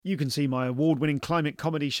You can see my award-winning climate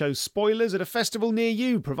comedy show Spoilers at a festival near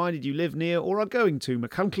you, provided you live near or are going to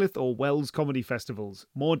Machynlleth or Wells comedy festivals.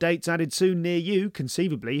 More dates added soon near you,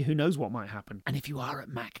 conceivably, who knows what might happen. And if you are at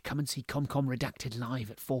Mac, come and see ComCom Redacted live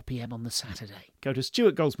at 4 p.m. on the Saturday. Go to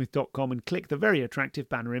stuartgoldsmith.com and click the very attractive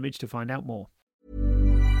banner image to find out more.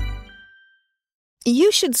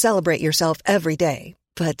 You should celebrate yourself every day,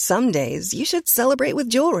 but some days you should celebrate with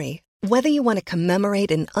jewelry. Whether you want to commemorate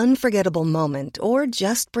an unforgettable moment or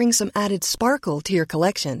just bring some added sparkle to your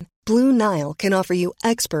collection, Blue Nile can offer you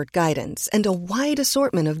expert guidance and a wide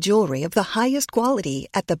assortment of jewelry of the highest quality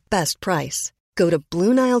at the best price. Go to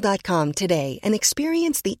BlueNile.com today and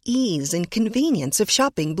experience the ease and convenience of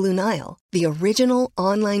shopping Blue Nile, the original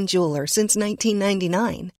online jeweler since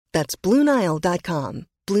 1999. That's BlueNile.com.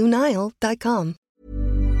 BlueNile.com.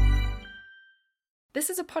 This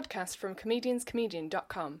is a podcast from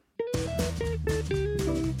comedianscomedian.com.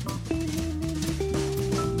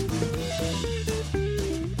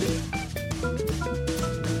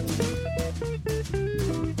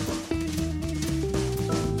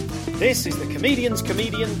 This is the Comedian's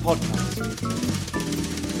Comedian podcast.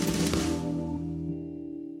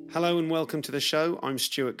 Hello and welcome to the show. I'm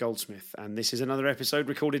Stuart Goldsmith, and this is another episode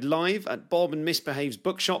recorded live at Bob and Misbehave's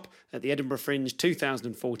bookshop at the Edinburgh Fringe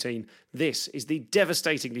 2014. This is the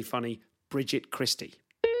devastatingly funny Bridget Christie.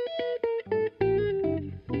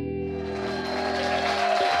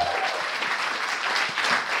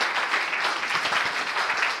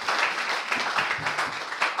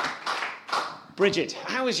 Bridget,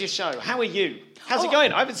 how is your show? How are you? How's it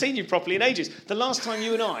going? I haven't seen you properly in ages. The last time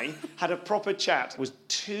you and I had a proper chat was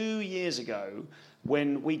 2 years ago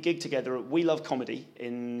when we gigged together at We Love Comedy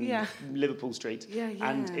in Liverpool Street.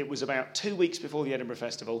 And it was about 2 weeks before the Edinburgh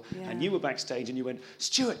Festival. And you were backstage and you went,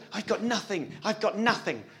 Stuart, I've got nothing.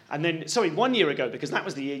 And then, 1 year ago, because that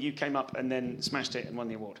was the year you came up and then smashed it and won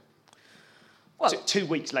the award. Well, so 2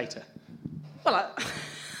 weeks later. Well, I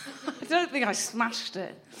don't think I smashed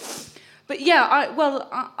it. But yeah, I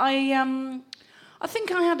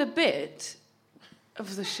think I had a bit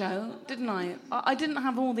of the show, didn't I? I didn't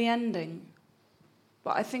have all the ending,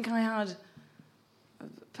 but I think I had...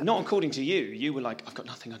 Not according to you. You were like, I've got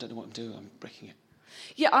nothing, I don't know what I'm doing, I'm breaking it.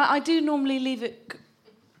 Yeah, I do normally leave it...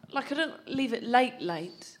 Like, I don't leave it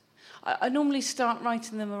late. I normally start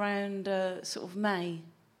writing them around sort of May.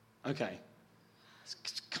 Okay.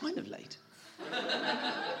 It's kind of late.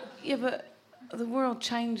 Yeah, but... The world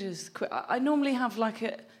changes quick. I normally have like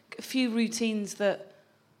a few routines that,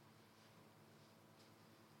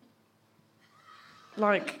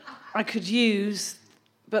 like, I could use,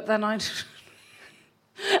 but then I'm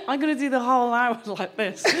going to do the whole hour like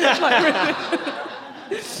this.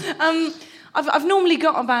 I've normally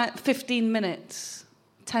got about 15 minutes,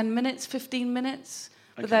 10 minutes, 15 minutes,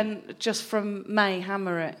 but then just from May,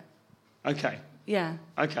 hammer it. Okay. Yeah.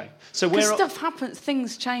 Okay. So because stuff happens,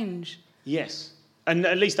 things change. Yes. And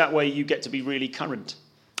at least that way you get to be really current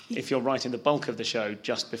if you're writing the bulk of the show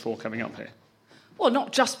just before coming up here. Well,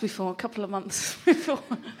 not just before, a couple of months before.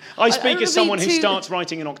 I speak as someone who starts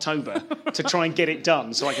writing in October to try and get it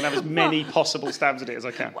done so I can have as many possible stabs at it as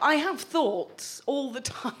I can. I have thoughts all the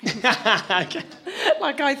time. Okay.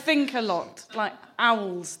 Like, I think a lot. Like,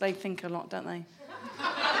 owls, they think a lot, don't they?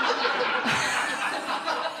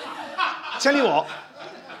 Tell you what.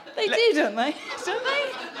 They do, don't they? Don't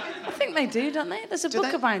they? I think they do, don't they? There's a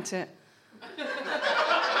book about it.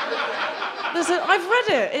 I've read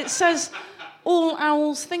it. It says, all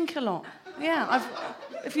owls think a lot. Yeah,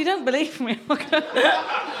 if you don't believe me,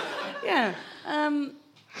 yeah.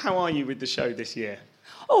 How are you with the show this year?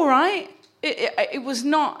 All right. It was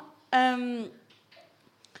not... I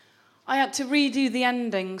had to redo the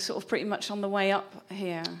ending sort of pretty much on the way up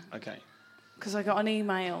here. Okay. Because I got an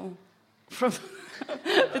email from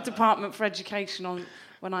the Department for Education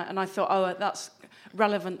and I thought, that's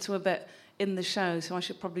relevant to a bit in the show, so I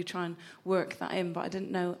should probably try and work that in, but I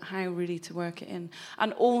didn't know how really to work it in.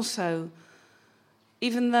 And also,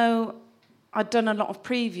 even though I'd done a lot of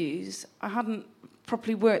previews, I hadn't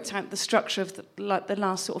properly worked out the structure of the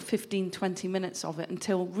last sort of 15, 20 minutes of it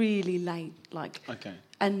until really late,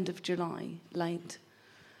 end of July, late.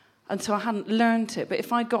 And so I hadn't learnt it, but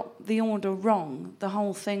if I got the order wrong, the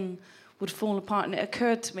whole thing would fall apart. And it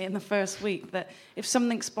occurred to me in the first week that if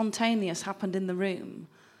something spontaneous happened in the room,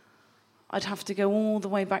 I'd have to go all the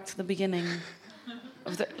way back to the beginning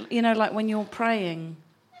of like when you're praying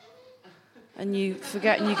and you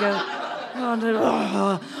forget and you go,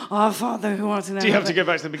 our Father who art in heaven. Do you have to go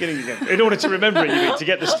back to the beginning again in order to remember it, you mean, to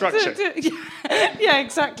get the structure? Yeah,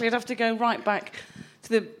 exactly. I'd have to go right back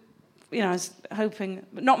to the, I was hoping,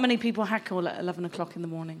 not many people heckle at 11 o'clock in the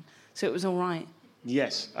morning, so it was all right.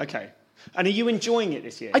 Yes, okay. And are you enjoying it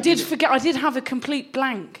this year? I did forget. I did have a complete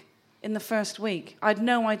blank in the first week. I had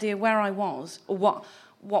no idea where I was or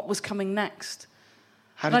what was coming next.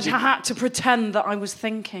 I had to pretend that I was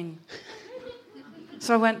thinking.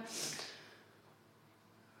 So I went,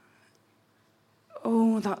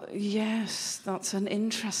 oh, that's an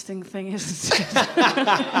interesting thing, isn't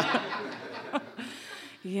it?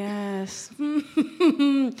 Yes.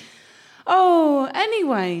 Oh,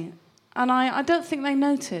 anyway. And I don't think they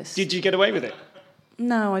noticed. Did you get away with it?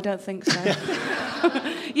 No, I don't think so.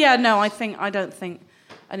 Yeah, no, I don't think.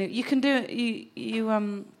 And you can do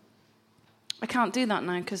it. I can't do that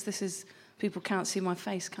now because people can't see my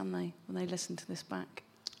face, can they, when they listen to this back?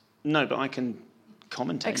 No, but I can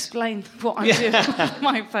commentate. Explain what I do with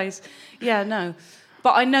my face. Yeah, no.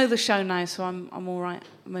 But I know the show now, so I'm all right.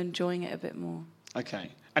 I'm enjoying it a bit more.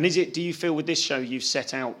 Okay. And do you feel with this show you've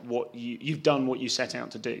set out you've done what you set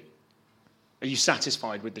out to do? Are you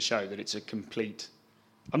satisfied with the show that it's a complete...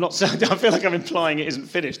 I feel like I'm implying it isn't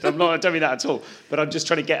finished. I don't mean that at all. But I'm just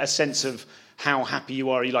trying to get a sense of how happy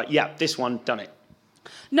you are. Are you like, yeah, this one, done it?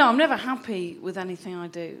 No, I'm never happy with anything I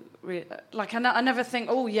do. Like, I never think,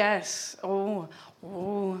 oh, yes, oh,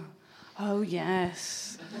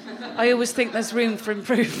 yes. I always think there's room for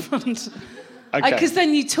improvement. Okay. Because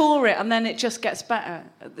then you tour it and then it just gets better.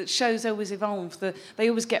 The shows always evolve. They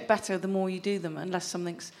always get better the more you do them, unless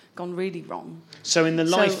something's gone really wrong. So in the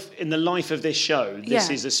life of this show, this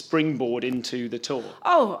is a springboard into the tour.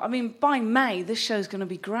 Oh, I mean, by May, this show's going to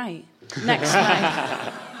be great. Next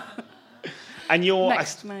May. And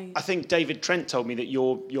Next May. I think David Trent told me that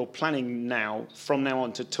you're planning from now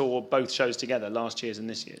on to tour both shows together, last year's and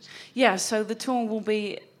this year's. Yeah, so the tour will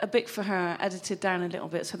be a bit for her, edited down a little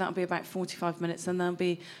bit, so that'll be about 45 minutes, and there'll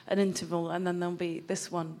be an interval, and then there'll be this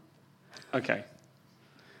one. Okay.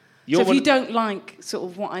 So if you don't like sort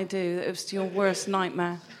of what I do, it was your worst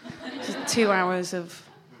nightmare. Just 2 hours of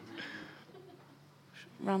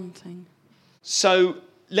ranting. So...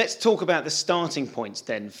 let's talk about the starting points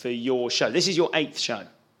then for your show. This is your 8th show.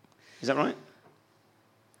 Is that right?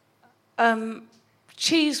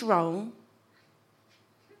 Cheese Roll,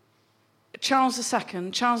 Charles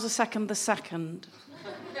II, the Second,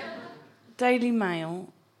 Daily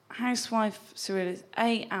Mail, Housewife Surrealist,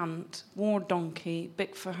 A Ant, War Donkey,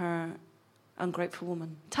 Big for Her, Ungrateful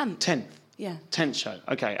Woman. 10th. Yeah. 10th show.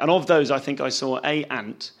 Okay. And of those, I think I saw A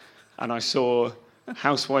Ant and I saw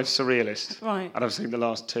Housewife Surrealist. Right. And I've seen the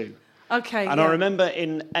last 2. Okay. And I remember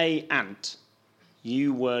in A Ant,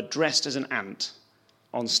 you were dressed as an ant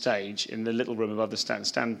on stage in the little room above the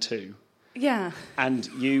stand 2. Yeah. And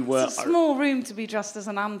you were... It's a small room to be dressed as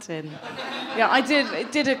an ant in. Yeah,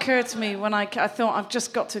 it did occur to me when I thought I've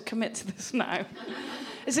just got to commit to this now.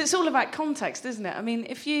 It's all about context, isn't it? I mean,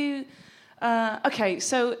 if you...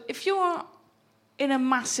 so if you're in a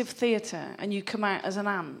massive theatre and you come out as an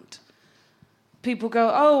ant, people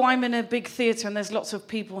go, oh, I'm in a big theatre and there's lots of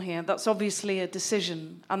people here. That's obviously a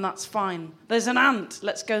decision, and that's fine. There's an ant,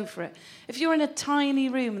 let's go for it. If you're in a tiny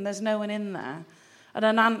room and there's no one in there, and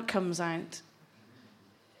an ant comes out,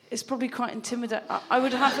 it's probably quite intimidating. I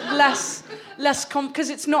would have less because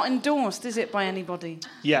it's not endorsed, is it, by anybody?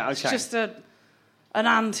 Yeah, okay. It's just an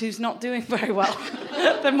ant who's not doing very well.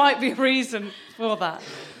 There might be a reason for that.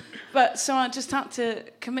 But so I just had to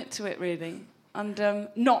commit to it, really. And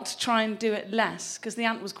not try and do it less, because the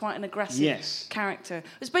ant was quite an aggressive character.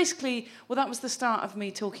 It was basically, that was the start of me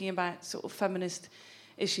talking about sort of feminist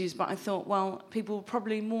issues, but I thought, well, people are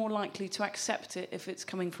probably more likely to accept it if it's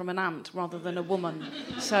coming from an ant rather than a woman.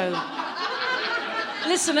 So,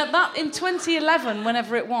 listen, in 2011,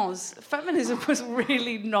 whenever it was, feminism was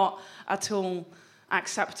really not at all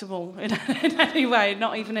acceptable in any way,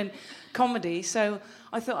 not even in comedy. So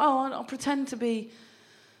I thought, I'll pretend to be...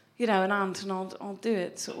 an ant, and I'll do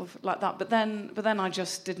it sort of like that. But then I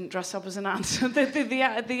just didn't dress up as an ant.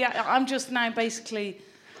 I'm just now basically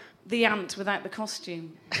the ant without the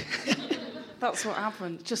costume. That's what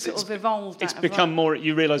happened. Just sort of evolved. It's become more.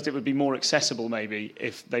 You realised it would be more accessible, maybe,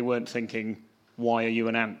 if they weren't thinking, "Why are you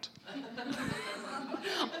an ant?"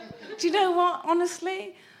 Do you know what?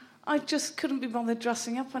 Honestly, I just couldn't be bothered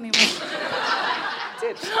dressing up anymore.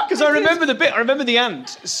 Because I remember the bit. I remember the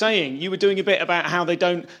ant saying you were doing a bit about how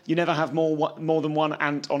you never have more than one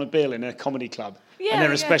ant on a bill in a comedy club, and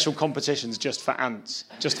there are special competitions just for ants,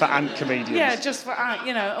 just for ant comedians. Yeah, just for ant.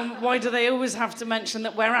 And why do they always have to mention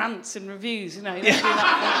that we're ants in reviews? You don't do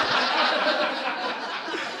that.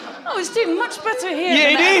 Oh, it's doing much better here.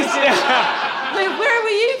 Yeah, it is. Yeah. Where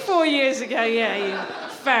were you 4 years ago? Yeah, you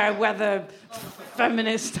fair weather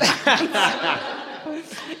feminist.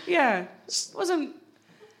 Yeah, wasn't.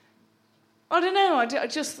 I don't know. I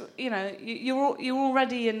just, you're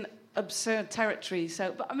already in absurd territory.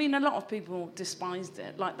 So, but I mean, a lot of people despised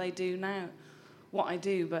it, like they do now, what I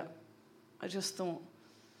do. But I just thought,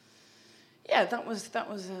 that was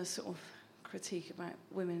a sort of critique about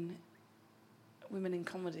women in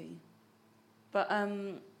comedy. But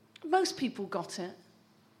most people got it.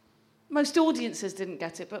 Most audiences didn't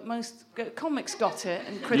get it, but most comics got it,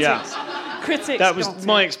 and critics that was got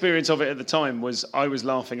my it. experience of it at the time. Was I was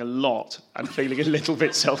laughing a lot and feeling a little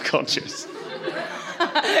bit self-conscious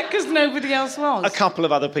because nobody else was. A couple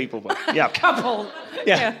of other people were. Yeah, a couple.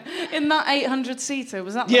 Yeah. In that 800-seater,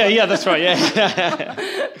 was that? The yeah, one? yeah, that's right. Yeah.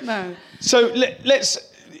 No. So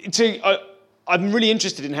I'm really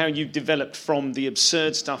interested in how you've developed from the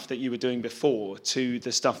absurd stuff that you were doing before to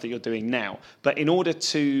the stuff that you're doing now. But in order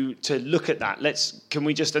to look at that,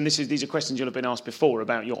 these are questions you'll have been asked before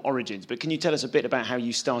about your origins, but can you tell us a bit about how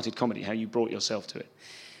you started comedy, how you brought yourself to it?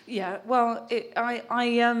 Yeah, well,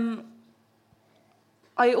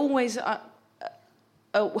 I always have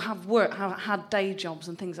had day jobs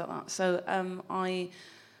and things like that. So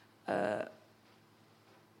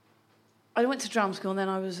I went to drama school and then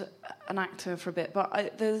I was an actor for a bit,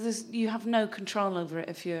 but you have no control over it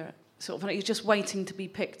if you're you're just waiting to be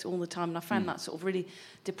picked all the time, and I found that sort of really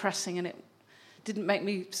depressing, and it didn't make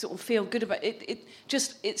me sort of feel good about it.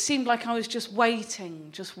 It seemed like I was just wasting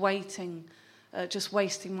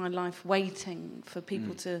my life waiting for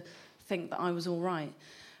people to think that I was all right.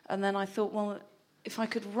 And then I thought, well, if I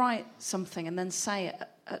could write something and then say it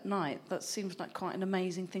at night, that seems like quite an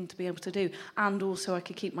amazing thing to be able to do. And also I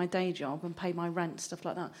could keep my day job and pay my rent, stuff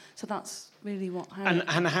like that. So that's really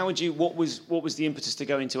And how would you, what was the impetus to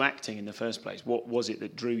go into acting in the first place? What was it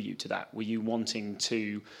that drew you to that? Were you wanting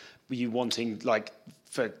like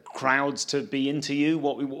for crowds to be into you?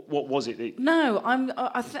 What was it that... No,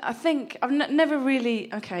 I think I've never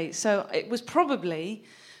really... Okay, so it was probably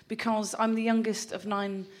because I'm the youngest of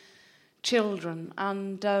 9 children,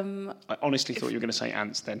 and I honestly thought you were going to say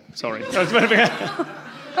ants then. Sorry.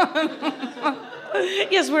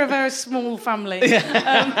 Yes, we're a very small family.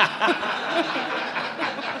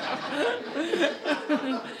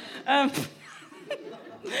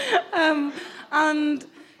 And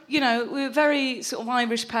we're very sort of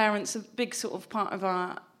Irish parents. A big sort of part of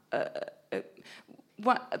our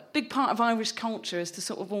a big part of Irish culture is to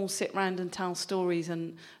sort of all sit round and tell stories,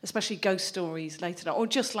 and especially ghost stories later on, or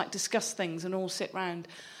just like discuss things and all sit round.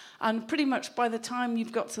 And pretty much by the time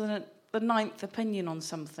you've got to the 9th opinion on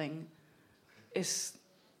something, it's,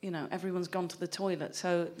 everyone's gone to the toilet.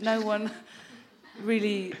 So no one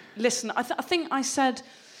really listened. I think I said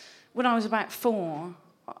when I was about 4,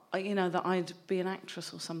 that I'd be an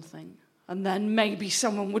actress or something. And then maybe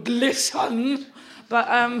someone would listen, but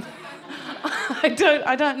I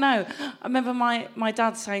don't know. I remember my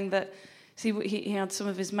dad saying that. See, he had some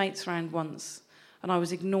of his mates round once, and I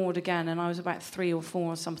was ignored again. And I was about 3 or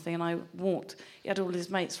 4 or something, and I walked. He had all his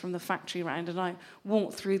mates from the factory round, and I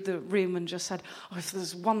walked through the room and just said, "Oh, if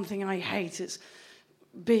there's one thing I hate, it's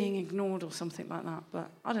being ignored," or something like that. But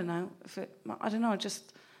I don't know. I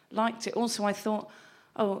just liked it. Also, I thought,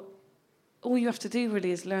 oh, all you have to do really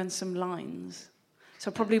is learn some lines. So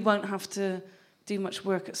I probably won't have to do much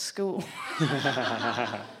work at school.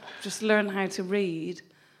 Just learn how to read.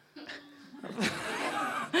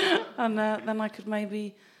 And then I could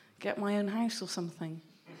maybe get my own house or something.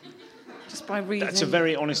 Just by reading. That's a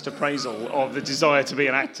very honest appraisal of the desire to be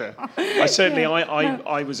an actor.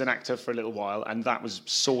 I was an actor for a little while, and that was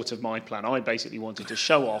sort of my plan. I basically wanted to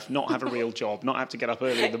show off, not have a real job, not have to get up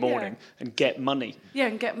early in the morning, and get money. Yeah,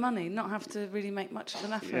 and get money, not have to really make much of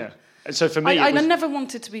an effort. Yeah. And so for me, I never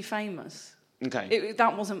wanted to be famous. Okay.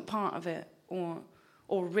 That wasn't part of it, or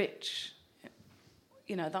rich.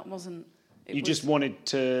 That wasn't... You just wanted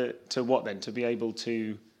to what then? To be able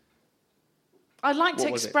to... I liked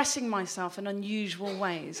expressing myself in unusual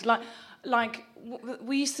ways. Like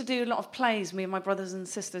we used to do a lot of plays, me and my brothers and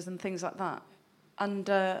sisters and things like that. And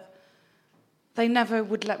they never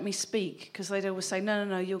would let me speak because they'd always say,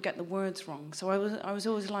 no, you'll get the words wrong. So I was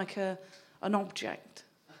always like an object.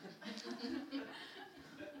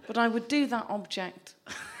 But I would do that object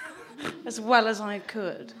as well as I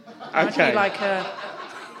could. Okay. I'd be like a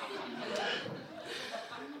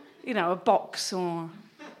box or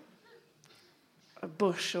a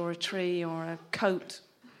bush or a tree or a coat.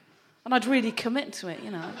 And I'd really commit to it, I'd be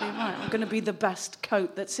right, I'm going to be the best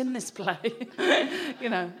coat that's in this play.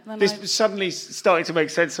 Suddenly starting to make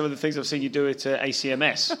sense, some of the things I've seen you do at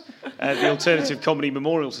ACMS, the Alternative Comedy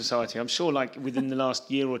Memorial Society. I'm sure like within the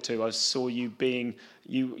last year or two, I saw you being...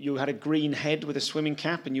 You had a green head with a swimming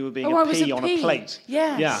cap and you were being a pea on a plate.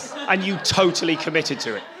 Yes. Yeah, and you totally committed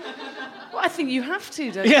to it. I think you have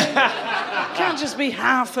to, don't you? It can't just be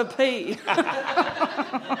half a pea.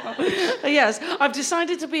 Yes, I've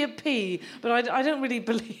decided to be a pea, but I don't really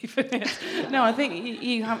believe in it. No, I think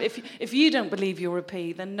you have. If you don't believe you're a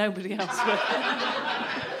pea, then nobody else will.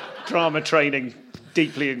 Drama training,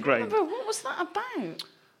 deeply ingrained. But what was that about?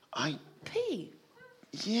 Pea?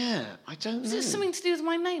 Yeah, I don't know. Is it something to do with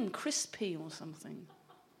my name, Christie or something?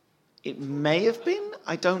 It may have been.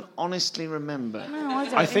 I don't honestly remember. No, I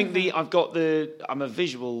don't. I think I'm a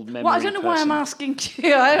visual memory Well, I don't know why I'm asking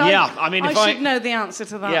you. I should know the answer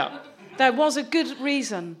to that. Yeah. There was a good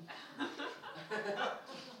reason.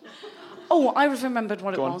 Oh, I remembered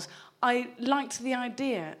what it was. I liked the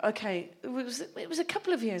idea. Okay, it was a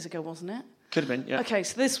couple of years ago, wasn't it? Could have been, yeah. Okay,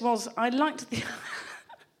 so I liked the...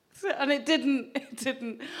 and it didn't...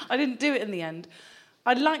 I didn't do it in the end.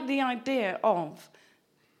 I liked the idea of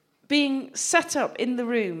being set up in the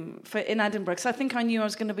room in Edinburgh, because I think I knew I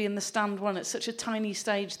was going to be in the stand one. It's such a tiny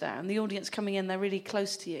stage there, and the audience coming in, they're really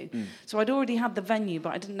close to you. So I'd already had the venue,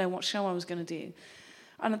 but I didn't know what show I was going to do.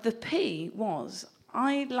 And the P was,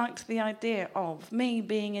 I liked the idea of me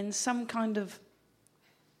being in some kind of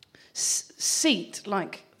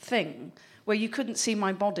seat-like thing where you couldn't see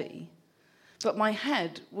my body, but my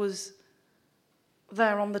head was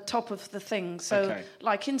there on the top of the thing, so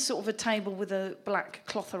like in sort of a table with a black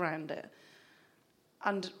cloth around it,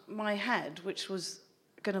 and my head, which was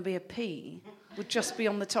going to be a P, would just be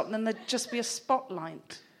on the top, and then there'd just be a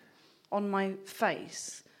spotlight on my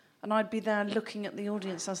face, and I'd be there looking at the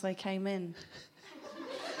audience as they came in.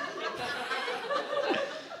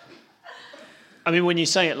 I mean, when you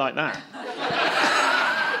say it like that.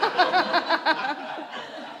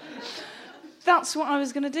 That's what I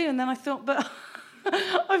was going to do, and then I thought, but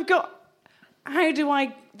how do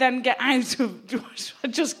I then get out of... Do I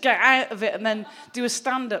just get out of it and then do a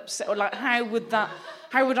stand-up set? Or like, how would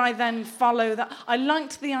I then follow that? I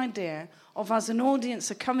liked the idea of, as an audience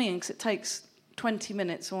are coming in, because it takes 20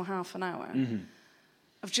 minutes or half an hour,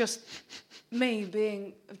 of just me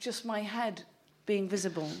being... of just my head being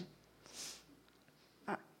visible,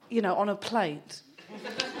 on a plate.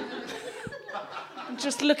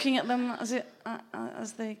 Just looking at them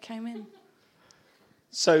as they came in.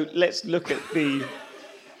 So let's look at the...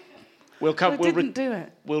 We'll do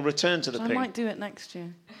it. We'll return to the so P. I might do it next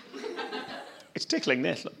year. It's tickling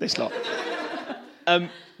this lot.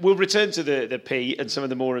 We'll return to the P and some of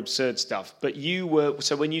the more absurd stuff. But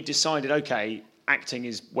so when you decided, okay, acting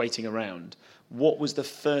is waiting around, what was the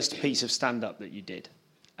first piece of stand-up that you did?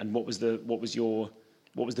 And what was the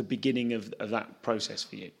beginning of that process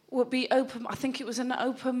for you? Would be open. I think it was an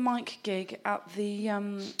open mic gig at the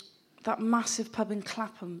that massive pub in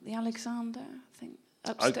Clapham, the Alexander, I think.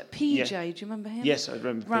 Upstairs. PJ, do you remember him? Yes, I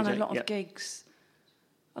remember. Ran PJ, a lot of gigs,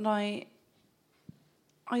 and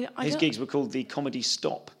his gigs were called the Comedy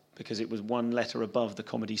Stop because it was one letter above the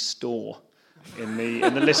Comedy Store in the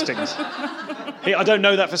listings. I don't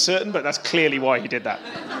know that for certain, but that's clearly why he did that.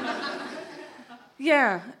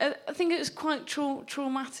 Yeah, I think it was quite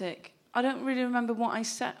traumatic. I don't really remember what I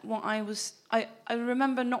said. I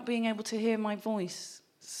remember not being able to hear my voice,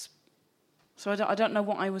 so I don't know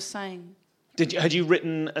what I was saying. Had you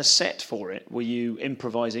written a set for it? Were you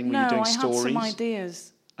improvising? Were you doing stories? No, I had some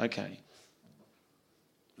ideas. Okay.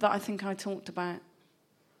 That I think I talked about.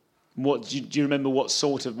 What do you remember? What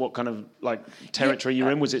kind of like territory you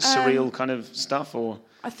were in? Was it surreal kind of stuff, or?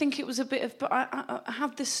 I think it was a bit of. But I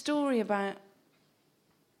had this story about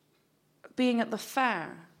being at the fair,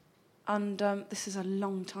 and this is a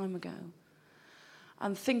long time ago,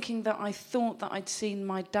 and thinking that I thought that I'd seen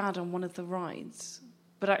my dad on one of the rides,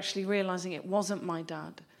 but actually realising it wasn't my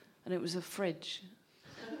dad, and it was a fridge.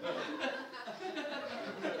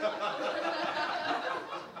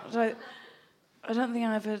 I don't think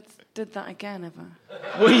I ever did that again, ever.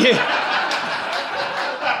 Were you?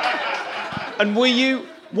 And were you...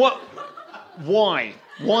 What... Why?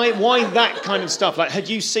 Why that kind of stuff? Like, had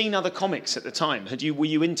you seen other comics at the time? Were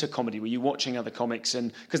you into comedy? Were you watching other comics?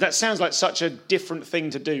 And because that sounds like such a different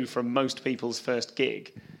thing to do from most people's first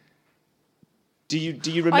gig. Do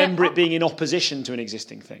you remember it being in opposition to an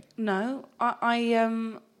existing thing? No, I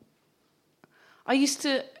used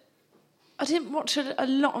to. I didn't watch a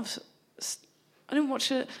lot of. I didn't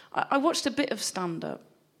watch a. I watched a bit of stand-up,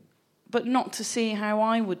 but not to see how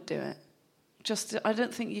I would do it. I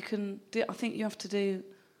don't think you can do. I think you have to do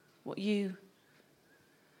what you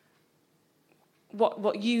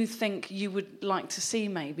think you would like to see,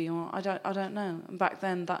 maybe, or I don't know. And back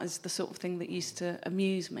then, that is the sort of thing that used to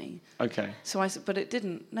amuse me. Okay. So but it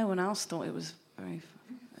didn't. No one else thought it was very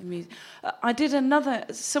amusing. I did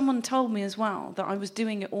someone told me as well that I was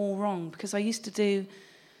doing it all wrong, because I used to do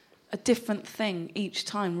a different thing each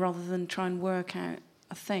time rather than try and work out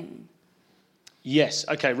a thing. Yes,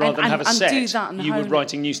 okay, rather than have a set, do that and you were hone it.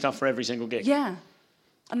 writing new stuff for every single gig. Yeah.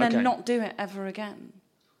 And then Okay. not do it ever again.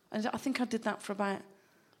 And I think I did that for about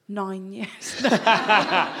 9 years.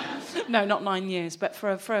 No, not 9 years, but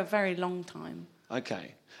for a very long time.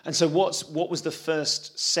 Okay. And so what was the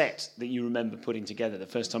first set that you remember putting together, the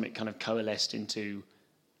first time it kind of coalesced into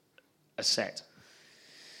a set?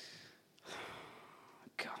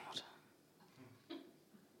 God.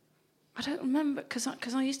 I don't remember, because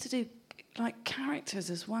I used to do, like, characters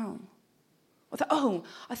as well.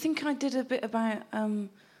 I think I did a bit about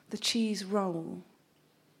the cheese roll.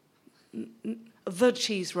 The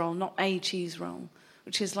cheese roll, not a cheese roll,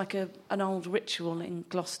 which is like an old ritual in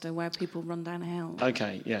Gloucester where people run down a hill.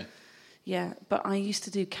 Okay, yeah. Yeah, but I used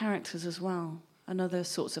to do characters as well and other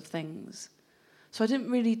sorts of things. So I didn't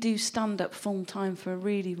really do stand-up full-time for a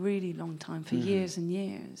really, really long time, for years and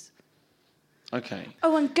years. Okay.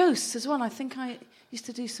 Oh, and ghosts as well. I think I used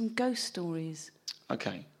to do some ghost stories.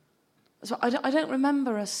 Okay. So I don't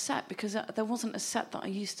remember a set because there wasn't a set that I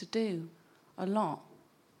used to do a lot.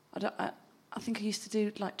 I think I used to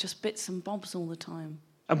do like just bits and bobs all the time.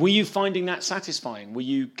 And were you finding that satisfying? Were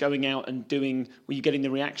you going out and were you getting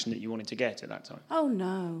the reaction that you wanted to get at that time? Oh,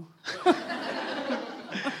 no.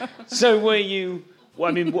 So were you,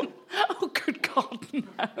 what? Oh, good God, no.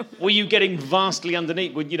 Were you getting vastly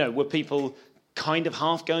underneath? Were people kind of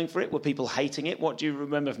half going for it? Were people hating it? What do you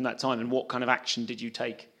remember from that time and what kind of action did you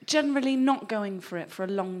take? Generally not going for it for a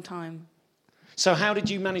long time. So how did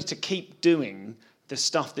you manage to keep doing the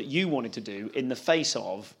stuff that you wanted to do in the face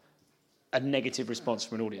of a negative response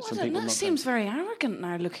from an audience? Well, from people that not seems very arrogant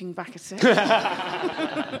now, looking back at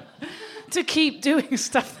it. To keep doing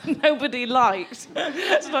stuff that nobody liked.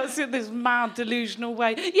 It's like in this mad, delusional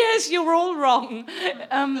way. Yes, you're all wrong.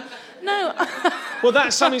 No. Well,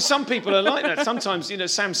 that's something. Some people are like that. Sometimes,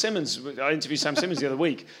 Sam Simmons. I interviewed Sam Simmons the other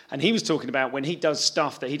week, and he was talking about when he does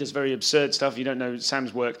stuff that he does very absurd stuff. You don't know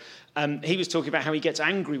Sam's work. He was talking about how he gets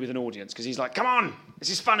angry with an audience because he's like, "Come on, this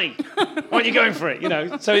is funny. Why aren't you going for it?"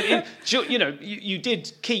 So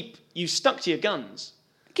you stuck to your guns.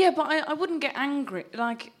 Yeah, but I wouldn't get angry.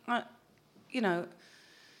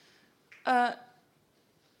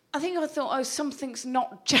 I think I thought, something's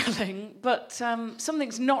not gelling, but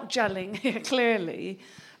something's not gelling here, clearly.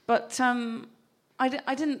 But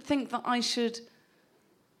I didn't think that I should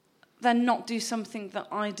then not do something that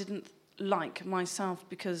I didn't like myself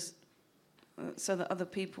because so that other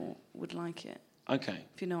people would like it. Okay.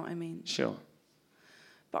 If you know what I mean. Sure.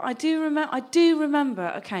 But I do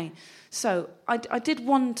remember, okay, so I did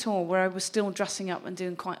one tour where I was still dressing up and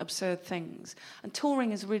doing quite absurd things. And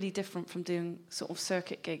touring is really different from doing sort of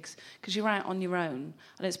circuit gigs because you're out on your own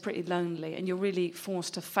and it's pretty lonely and you're really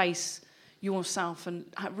forced to face yourself and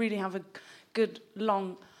really have a good,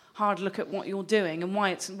 long, hard look at what you're doing and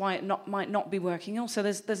why it might not be working. Also,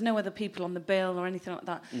 there's no other people on the bill or anything like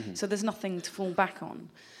that, so there's nothing to fall back on.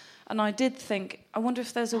 And I did think, I wonder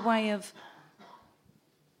if there's a way of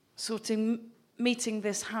sort of meeting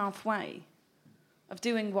this halfway, of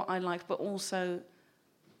doing what I like, but also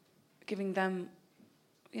giving them,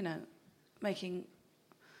 making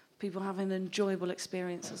people have an enjoyable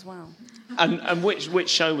experience as well. And which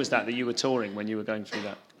show was that you were touring when you were going through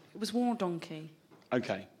that? It was War Donkey.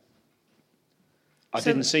 Okay. I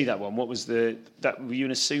didn't see that one. What was were you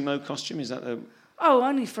in a sumo costume? Is that the... Oh,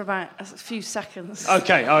 only for about a few seconds.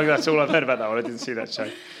 Okay, that's all I've heard about that one. I didn't see that show.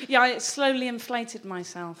 Yeah, I slowly inflated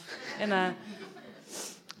myself in a...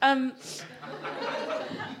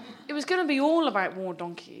 it was going to be all about war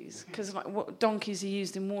donkeys, because what donkeys are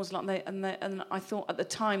used in wars, and I thought at the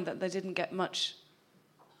time that they didn't get much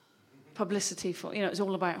publicity for, it was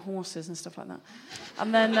all about horses and stuff like that.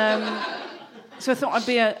 And then, so I thought I'd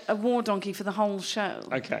be a war donkey for the whole show.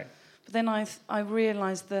 Okay. But then I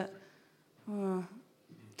realised that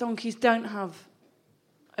donkeys don't have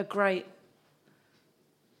a great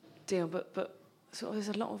deal, but sort of there's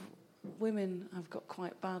a lot of women have got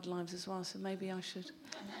quite bad lives as well, so maybe I should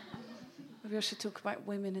talk about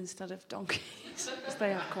women instead of donkeys, because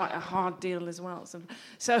they have quite a hard deal as well.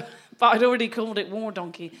 So, but I'd already called it War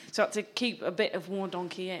Donkey, so I had to keep a bit of War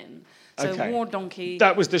Donkey in. So okay. War Donkey...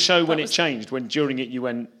 That was the show when it changed, when during it you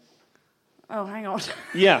went... Oh, hang on.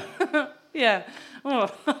 Yeah. Yeah. Oh,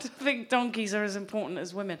 I don't think donkeys are as important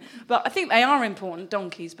as women. But I think they are important,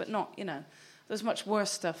 donkeys, but not, there's much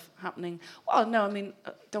worse stuff happening. Well, no, I mean,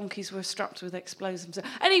 donkeys were strapped with explosives.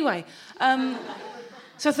 Anyway,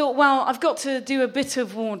 so I thought, well, I've got to do a bit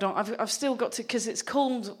of War Donkey. I've still got to, because it's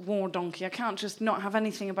called War Donkey. I can't just not have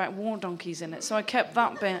anything about war donkeys in it. So I kept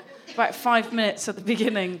that bit, about 5 minutes at the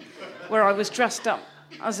beginning, where I was dressed up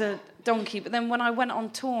as a donkey. But then when I went on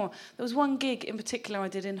tour, there was one gig in particular I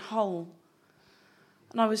did in Hull,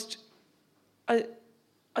 and I was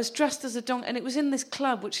dressed as a donkey, and it was in this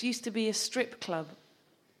club which used to be a strip club.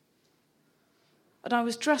 And I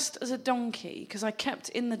was dressed as a donkey because I kept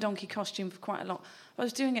in the donkey costume for quite a lot. I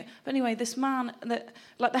was doing it. But anyway, this man, they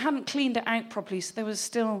hadn't cleaned it out properly, so there was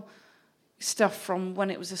still stuff from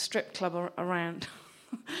when it was a strip club around.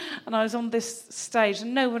 And I was on this stage,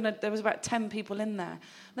 and there was about 10 people in there.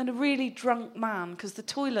 And then a really drunk man, because the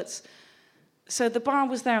toilets... So the bar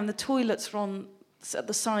was there, and the toilets were at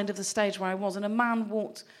the side of the stage where I was, and a man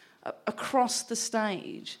walked across the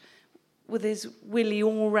stage with his willy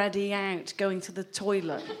already out, going to the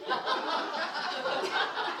toilet.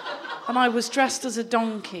 And I was dressed as a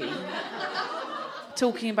donkey,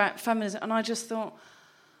 talking about feminism, and I just thought,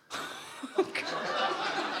 oh,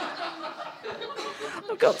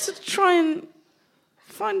 I've got to try and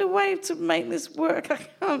find a way to make this work. I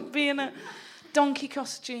can't be in a donkey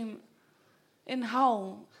costume in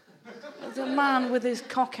Hull. There's a man with his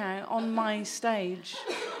cock out on my stage.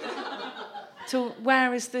 So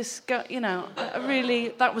where is this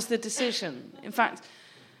that was the decision. In fact,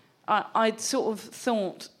 I'd sort of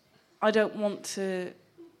thought, I don't want to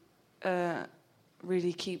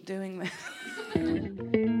really keep doing this.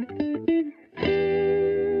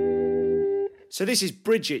 So this is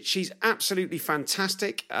Bridget. She's absolutely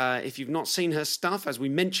fantastic. If you've not seen her stuff, as we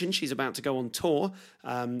mentioned, she's about to go on tour.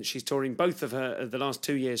 She's touring both of the last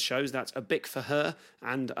 2 years' shows. That's A Bic for Her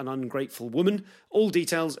and An Ungrateful Woman. All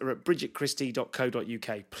details are at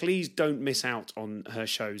bridgetchristie.co.uk. Please don't miss out on her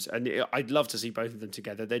shows. And I'd love to see both of them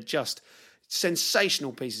together. They're just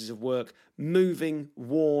sensational pieces of work, moving,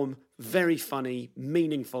 warm, very funny,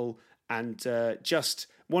 meaningful, and just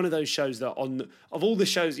one of those shows that of all the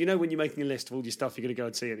shows, you know, when you're making a list of all your stuff you're going to go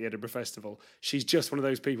and see at the Edinburgh Festival, she's just one of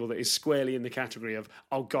those people that is squarely in the category of,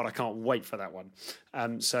 oh God, I can't wait for that one.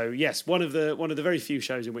 So yes, one of the very few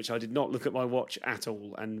shows in which I did not look at my watch at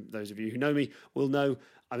all. And those of you who know me will know,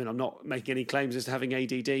 I mean, I'm not making any claims as to having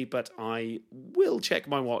ADD, but I will check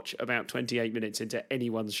my watch about 28 minutes into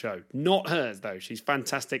anyone's show. Not hers, though. She's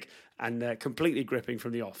fantastic and completely gripping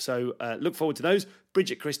from the off. So look forward to those.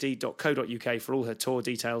 bridgetchristie.co.uk for all her tour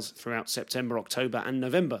details throughout September, October and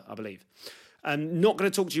November, I believe. I'm not going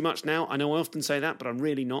to talk to you much now. I know I often say that, but I'm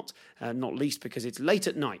really not least because it's late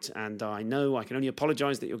at night, and I know I can only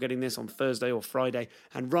apologise that you're getting this on Thursday or Friday,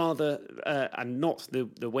 and not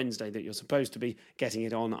the Wednesday that you're supposed to be getting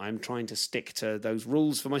it on. I'm trying to stick to those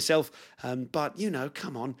rules for myself, but,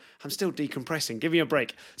 come on, I'm still decompressing. Give me a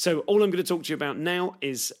break. So all I'm going to talk to you about now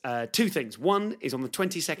is two things. One is on the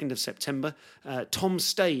 22nd of September, Tom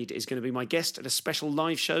Stade is going to be my guest at a special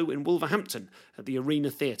live show in Wolverhampton at the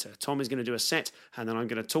Arena Theatre. Tom is going to do a set, and then I'm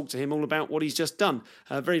going to talk to him all about what he's just done.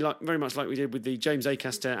 Very much like we did with the James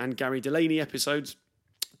Acaster and Gary Delaney episodes.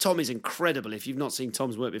 Tom is incredible. If you've not seen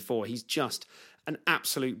Tom's work before, he's just an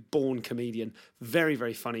absolute born comedian. Very,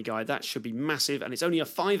 very funny guy. That should be massive, and it's only a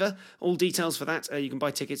 £5. All details for that, you can buy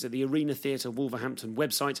tickets at the Arena Theatre Wolverhampton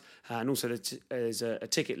website, and also there's a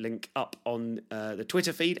ticket link up on the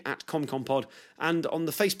Twitter feed at ComCompod and on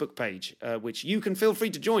the Facebook page, which you can feel free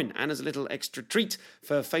to join. And as a little extra treat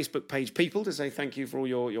for Facebook page people to say thank you for all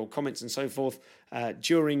your comments and so forth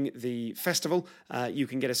during the festival, you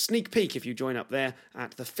can get a sneak peek if you join up there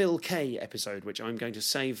at the Phil K episode, which I'm going to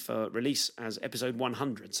save for release as episode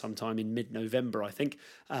 100 sometime in mid-November, I think.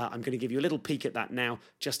 I'm going to give you a little peek at that now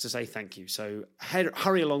just to say thank you. So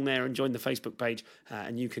hurry along there and join the Facebook page,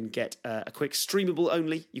 and you can get a quick streamable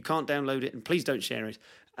only. You can't download it, and please don't share it.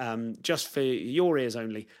 Just for your ears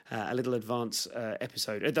only, a little advance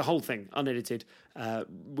episode. The whole thing, unedited,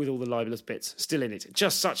 with all the libelous bits still in it.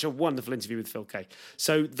 Just such a wonderful interview with Phil Kay.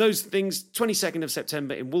 So those things, 22nd of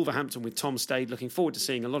September in Wolverhampton with Tom Stade. Looking forward to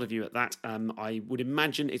seeing a lot of you at that. I would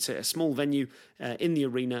imagine it's a small venue in the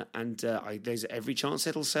arena, and there's every chance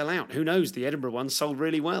it'll sell out. Who knows? The Edinburgh one sold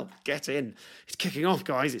really well. Get in. It's kicking off,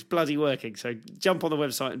 guys. It's bloody working. So jump on the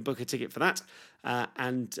website and book a ticket for that.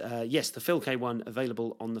 Yes, the Phil K one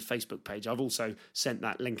available on the Facebook page. I've also sent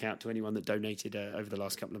that link out to anyone that donated over the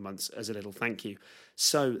last couple of months as a little thank you.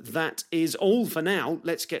 So that is all for now.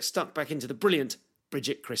 Let's get stuck back into the brilliant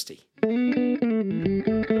Bridget Christie.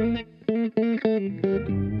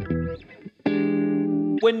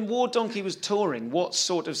 When War Donkey was touring, what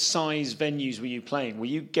sort of size venues were you playing? Were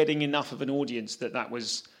you getting enough of an audience that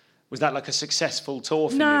was that like a successful tour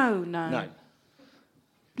for you? No.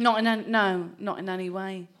 Not in any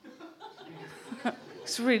way.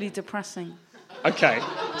 It's really depressing. Okay,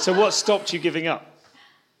 so what stopped you giving up?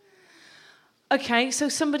 Okay, so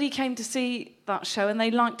somebody came to see that show and they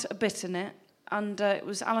liked a bit in it, and it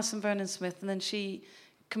was Alison Vernon Smith, and then she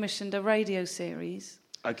commissioned a radio series.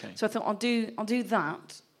 Okay. So I thought I'll do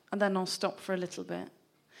that, and then I'll stop for a little bit.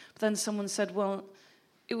 But then someone said, well,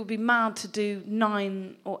 it would be mad to do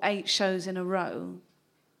 9 or 8 shows in a row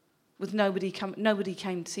with nobody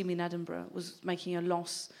came to see me in Edinburgh, was making a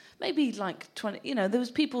loss. Maybe like 20, there was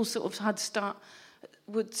people sort of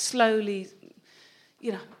would slowly,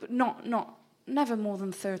 but never more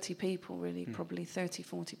than 30 people really, probably 30,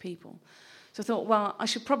 40 people. So I thought, well, I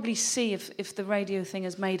should probably see if the radio thing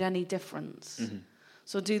has made any difference. Mm-hmm.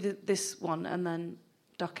 So I'll do this one and then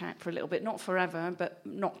duck out for a little bit, not forever, but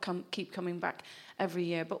keep coming back every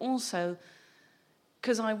year. But also,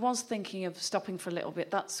 because I was thinking of stopping for a little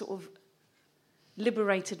bit, that sort of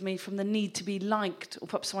liberated me from the need to be liked.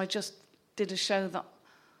 So I just did a show that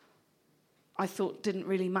I thought didn't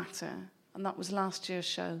really matter, and that was last year's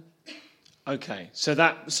show. Okay, so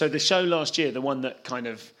the show last year, the one that kind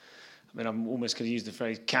of, I'm almost going to use the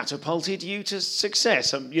phrase catapulted you to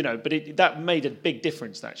success, but that made a big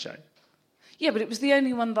difference, that show. Yeah, but it was the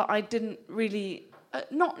only one that I didn't really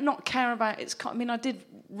not care about. I did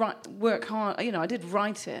work hard. I did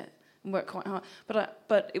write it and work quite hard,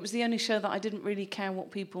 but it was the only show that I didn't really care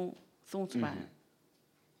what people thought about.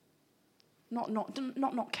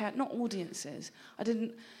 Not care, not audiences. I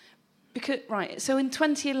didn't. So in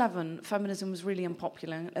 2011, feminism was really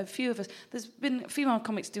unpopular. A few of us, there's been female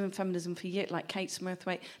comics doing feminism for years, like Kate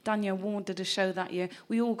Smurthwaite. Danielle Ward did a show that year.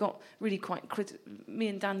 We all got really quite me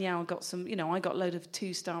and Danielle got some, I got a load of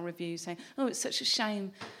 2-star reviews saying, oh, it's such a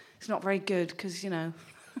shame it's not very good because,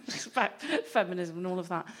 it's about feminism and all of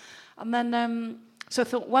that. And then, so I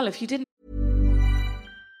thought, well, if you didn't...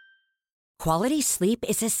 Quality sleep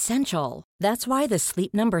is essential. That's why the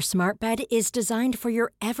Sleep Number Smart Bed is designed for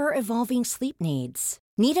your ever-evolving sleep needs.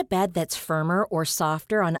 Need a bed that's firmer or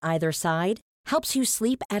softer on either side? Helps you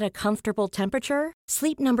sleep at a comfortable temperature?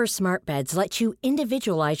 Sleep Number Smart Beds let you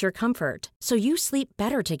individualize your comfort, so you sleep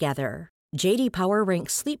better together. J.D. Power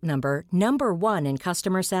ranks Sleep Number number 1 in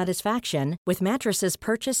customer satisfaction with mattresses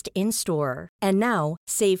purchased in-store. And now,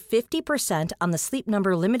 save 50% on the Sleep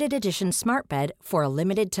Number Limited Edition Smart Bed for a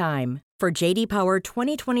limited time. For J.D. Power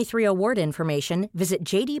 2023 award information, visit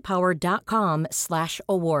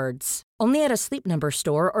jdpower.com/awards. Only at a Sleep Number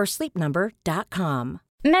store or sleepnumber.com.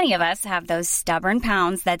 Many of us have those stubborn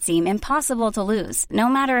pounds that seem impossible to lose, no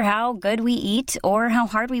matter how good we eat or how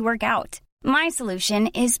hard we work out. My solution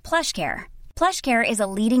is PlushCare. PlushCare is a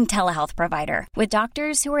leading telehealth provider with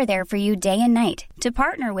doctors who are there for you day and night to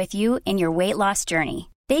partner with you in your weight loss journey.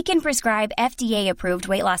 They can prescribe FDA-approved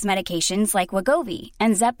weight loss medications like Wegovy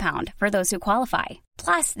and Zepbound for those who qualify.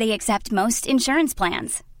 Plus, they accept most insurance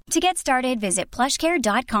plans. To get started, visit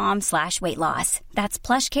plushcare.com/weightloss. That's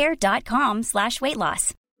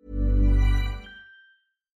plushcare.com/weightloss.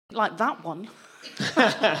 Like that one.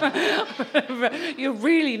 You're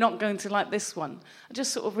really not going to like this one. I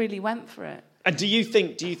just sort of really went for it. And do you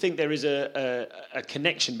think there is a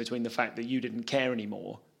connection between the fact that you didn't care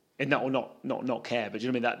anymore, in that, or not care, but do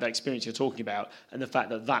you know what I mean, that experience you're talking about, and the fact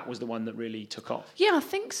that was the one that really took off? Yeah, I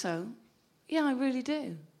think so. Yeah, I really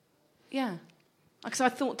do. Yeah, because I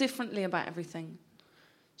thought differently about everything.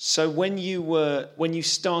 So when you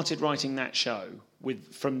started writing that show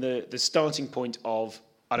from the starting point of,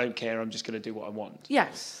 I don't care, I'm just going to do what I want.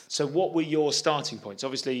 Yes. So what were your starting points?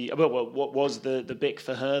 Obviously, what was the Bic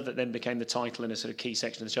for her that then became the title and a sort of key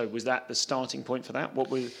section of the show? Was that the starting point for that? What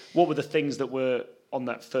were the things that were on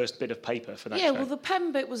that first bit of paper for that show? Yeah, well, the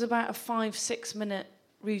pen bit was about a 5-6 minute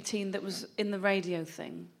routine that was in the radio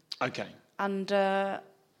thing. Okay. And I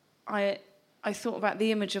thought about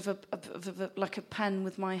the image of a like a pen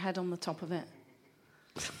with my head on the top of it.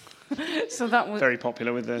 So that was very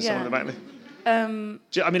popular with some of the back there. I'm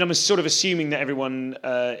sort of assuming that everyone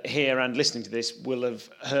here and listening to this will have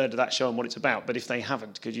heard of that show and what it's about, but if they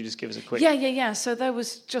haven't, could you just give us a quick... Yeah. So there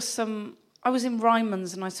was just I was in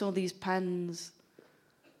Ryman's and I saw these pens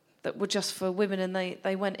that were just for women, and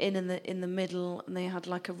they went in the middle, and they had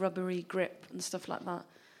like a rubbery grip and stuff like that.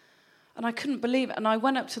 And I couldn't believe it. And I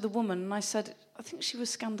went up to the woman and I said, I think she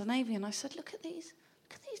was Scandinavian, I said, look at these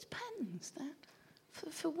pens. They're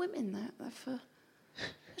for women, they're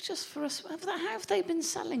just for us. How have they been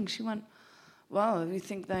selling? She went, well, we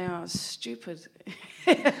think they are stupid.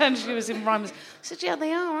 And she was in Ryman's. I said, yeah,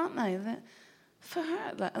 they are, aren't they? They're for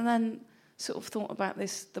her. And then sort of thought about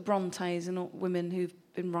the Brontes and all women who've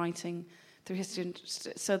been writing through history. And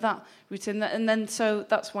so that routine, and then so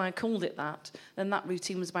that's why I called it that. Then that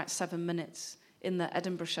routine was about 7 minutes in the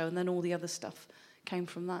Edinburgh show, and then all the other stuff came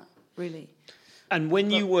from that, really. And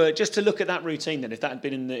when you were, just to look at that routine then, if that had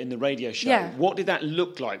been in the radio show, what did that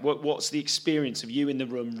look like? What's the experience of you in the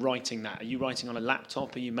room writing that? Are you writing on a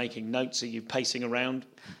laptop? Are you making notes? Are you pacing around?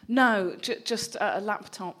 No, just a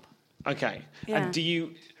laptop. Okay. Yeah.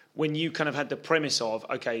 And when you kind of had the premise of,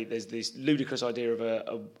 okay, there's this ludicrous idea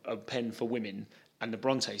of a pen for women and the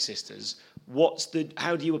Bronte sisters,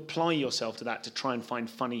 how do you apply yourself to that to try and find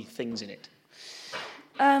funny things in it?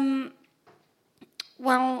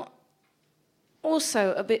 Well,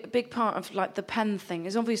 also a big part of like the pen thing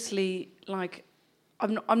is obviously like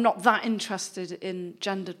I'm not that interested in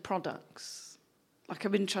gendered products. Like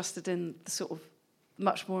I'm interested in the sort of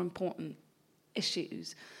much more important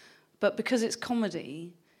issues. But because it's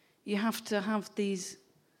comedy, you have to have these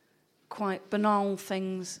quite banal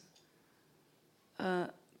things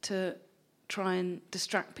to try and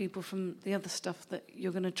distract people from the other stuff that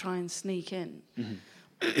you're going to try and sneak in.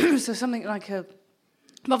 Mm-hmm. So something like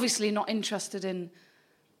I'm obviously not interested in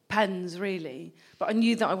pens, really, but I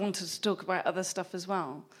knew that I wanted to talk about other stuff as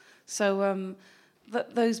well. So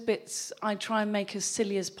those bits I try and make as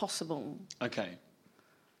silly as possible. Okay.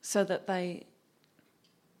 So that they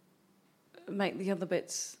make the other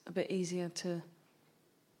bits a bit easier to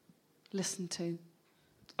listen to.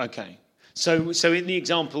 Okay. So in the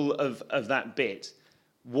example of that bit,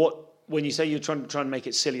 when you say you're trying to make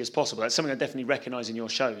it silly as possible, that's something I definitely recognise in your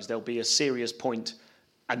shows. There'll be a serious point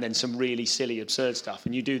and then some really silly, absurd stuff.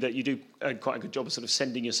 And you do quite a good job of sort of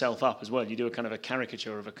sending yourself up as well. You do a kind of a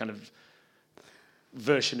caricature of a kind of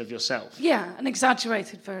version of yourself. Yeah, an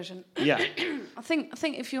exaggerated version. Yeah. I think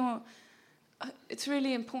if you're... It's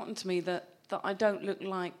really important to me that I don't look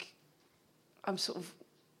like I'm sort of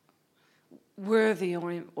worthy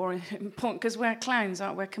or important, because we're clowns,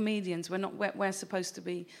 aren't we? We're comedians. We're supposed to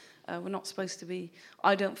be... we're not supposed to be...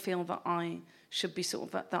 I don't feel that I should be sort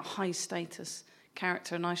of at that high status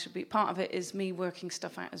character, and I should be... Part of it is me working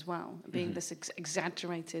stuff out as well, being this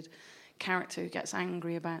exaggerated character who gets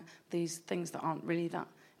angry about these things that aren't really that...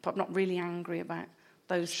 But I'm not really angry about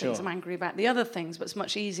those things. I'm angry about the other things, but it's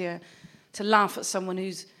much easier to laugh at someone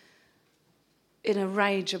who's in a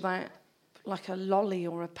rage about like a lolly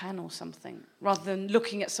or a pen or something, rather than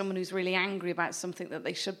looking at someone who's really angry about something that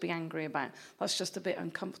they should be angry about. That's just a bit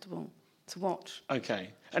uncomfortable to watch. Okay.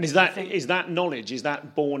 And is that knowledge, is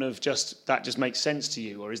that born of that just makes sense to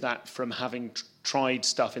you, or is that from having tried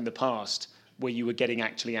stuff in the past where you were getting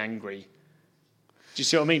actually angry? Do you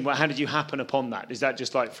see what I mean? How did you happen upon that? Is that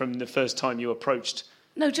just like from the first time you approached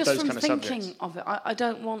No, just those from kind of thinking subjects? of it. I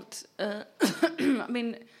don't want... I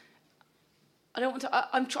mean... I don't want to...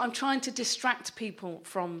 I'm trying to distract people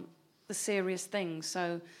from the serious things.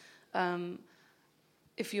 So, now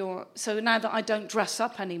that I don't dress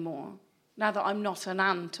up anymore, now that I'm not an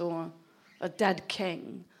ant or a dead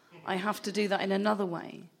king, I have to do that in another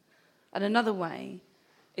way. And another way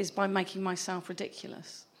is by making myself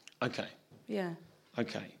ridiculous. Okay. Yeah.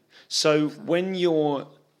 Okay. So when you're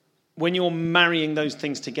marrying those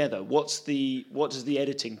things together, what does the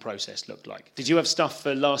editing process look like? Did you have stuff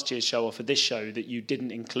for last year's show or for this show that you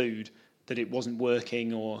didn't include, that it wasn't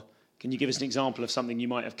working, or can you give us an example of something you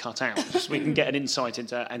might have cut out, just so we can get an insight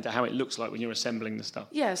into how it looks like when you're assembling the stuff?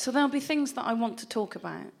 Yeah, so there'll be things that I want to talk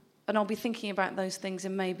about, and I'll be thinking about those things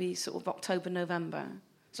in maybe sort of October, November.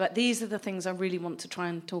 So like, these are the things I really want to try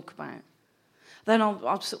and talk about. Then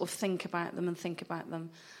I'll sort of think about them.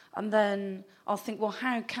 And then I'll think, well,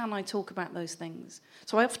 how can I talk about those things?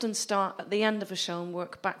 So I often start at the end of a show and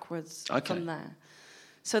work backwards from there.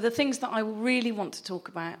 So the things that I really want to talk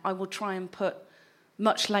about, I will try and put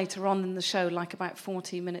much later on in the show, like about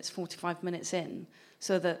 40 minutes, 45 minutes in,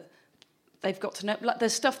 so that they've got to know. Like,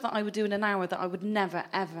 there's stuff that I would do in an hour that I would never,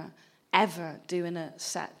 ever, ever do in a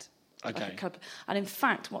set. Okay. And in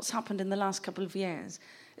fact, what's happened in the last couple of years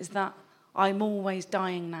is that I'm always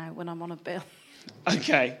dying now when I'm on a bill.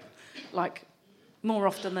 Okay. Like, more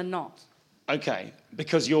often than not. Okay,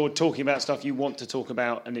 because you're talking about stuff you want to talk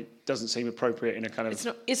about, and it doesn't seem appropriate in a kind of...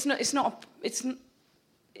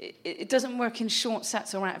 It doesn't work in short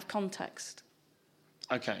sets or out of context.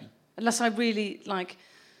 Okay. Unless I really,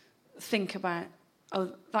 think about,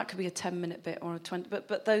 that could be a 10-minute bit or a 20...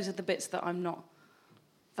 But those are the bits that I'm not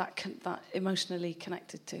that emotionally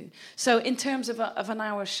connected to. So in terms of an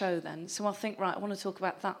hour show then, so I'll think, right, I want to talk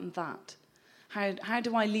about that and that. How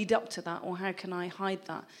do I lead up to that, or how can I hide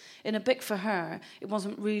that? In A Bic for Her, it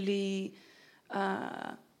wasn't really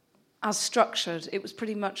as structured. It was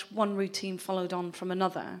pretty much one routine followed on from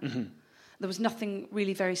another. Mm-hmm. There was nothing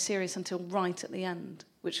really very serious until right at the end,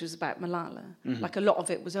 which was about Malala. Mm-hmm. Like, a lot of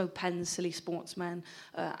it was, pens, silly sportsmen,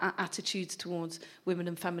 attitudes towards women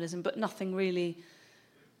and feminism, but nothing really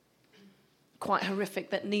quite horrific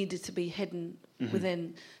that needed to be hidden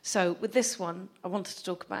within. So with this one, I wanted to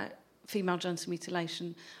talk about female genital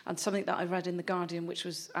mutilation and something that I read in The Guardian, which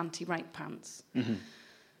was anti-rape pants.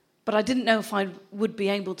 But I didn't know if I would be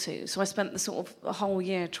able to, so I spent the sort of a whole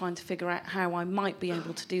year trying to figure out how I might be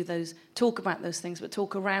able to do those, talk about those things, but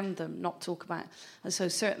talk around them, not talk about. And so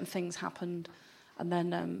certain things happened, and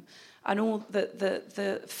then and all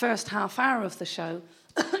the first half hour of the show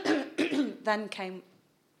then came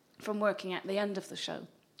from working at the end of the show.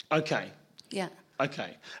 Okay. Yeah.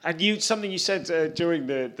 Okay. And something you said during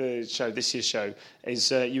the show, this year's show,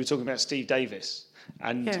 is you were talking about Steve Davis.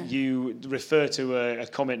 And you refer to a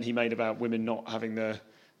comment he made about women not having the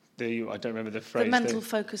I don't remember the phrase. The mental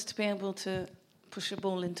focus to be able to push a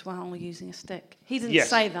ball into a hole using a stick. He didn't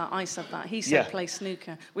say that, I said that. He said play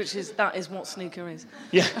snooker, that is what snooker is.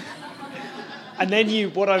 Yeah. And then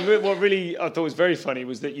what really I thought was very funny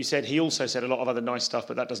was that you said he also said a lot of other nice stuff,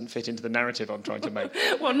 but that doesn't fit into the narrative I'm trying to make.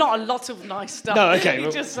 Well, not a lot of nice stuff. No, okay. He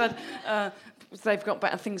just said they've got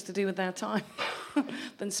better things to do with their time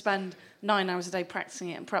than spend 9 hours a day practicing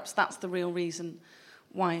it, and perhaps that's the real reason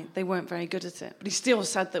why they weren't very good at it. But he still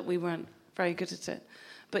said that we weren't very good at it.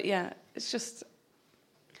 But yeah, it's just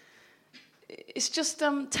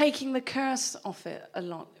taking the curse off it a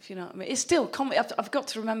lot, if you know what I mean. It's still comedy. I've got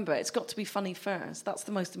to remember, it's got to be funny first. That's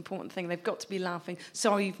the most important thing. They've got to be laughing.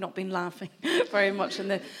 Sorry, you've not been laughing very much.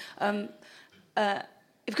 And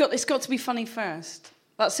it's got to be funny first.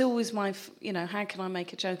 That's always my, how can I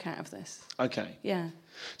make a joke out of this? Okay. Yeah.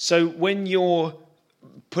 So when you're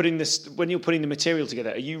putting the material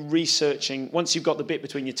together, are you researching, once you've got the bit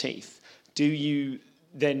between your teeth, do you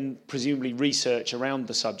then presumably research around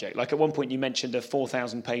the subject? Like at one point you mentioned a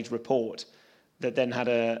 4,000-page report that then had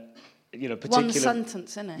a, particular... One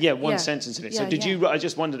sentence in it. Yeah, one sentence in it. So I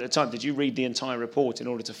just wondered at the time, did you read the entire report in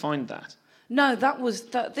order to find that? No,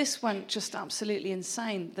 this went just absolutely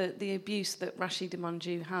insane. The abuse that Rashida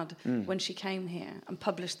Manjoo had when she came here and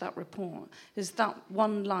published that report is that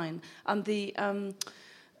one line. And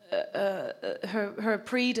her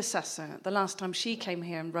predecessor, the last time she came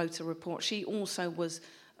here and wrote a report, she also was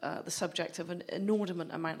the subject of an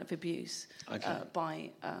inordinate amount of abuse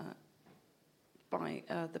by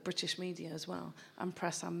the British media as well, and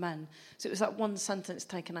press and men. So it was that one sentence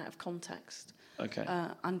taken out of context. Okay.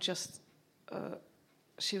 And just...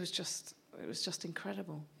 it was just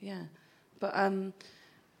incredible, yeah. But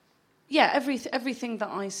everything that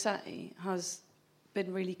I say has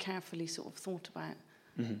been really carefully sort of thought about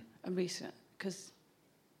and researched, because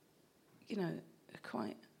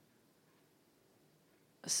quite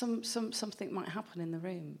something might happen in the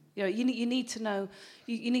room. You need to know.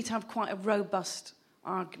 You need to have quite a robust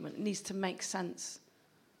argument. It needs to make sense.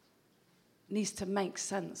 As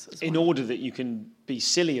well. In order that you can be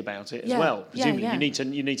silly about it as well. Presumably,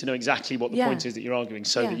 you need to know exactly what the point is that you're arguing,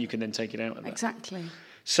 so that you can then take it out of that. Exactly.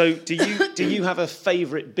 So, do you have a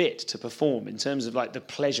favourite bit to perform in terms of like the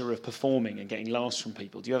pleasure of performing and getting laughs from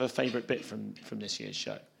people? Do you have a favourite bit from this year's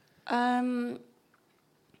show? No,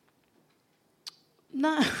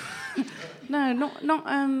 no, not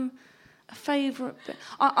a favourite bit.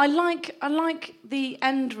 I like the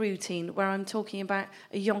end routine where I'm talking about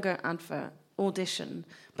a yogurt advert audition,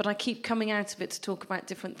 but I keep coming out of it to talk about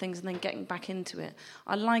different things and then getting back into it.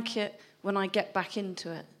 I like it when I get back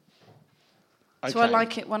into it. Okay. So I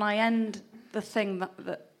like it when I end the thing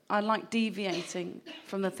that I like deviating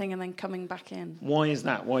from the thing and then coming back in. Why is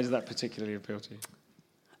that? Why does that particularly appeal to you?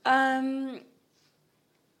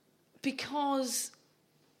 Because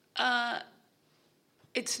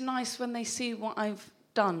it's nice when they see what I've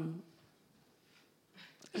done.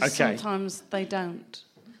 Okay. Sometimes they don't.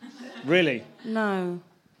 Really? No.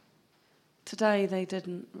 Today they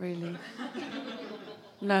didn't really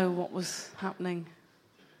know what was happening.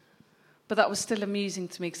 But that was still amusing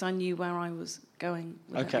to me because I knew where I was going.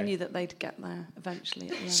 Okay. I knew that they'd get there eventually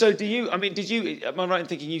at the end. So am I right in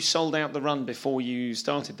thinking you sold out the run before you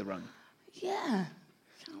started the run? Yeah.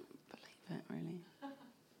 Can't believe it, really.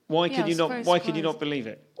 Why could you not believe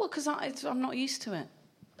it? Well, because I'm not used to it.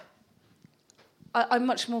 I'm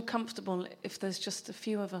much more comfortable if there's just a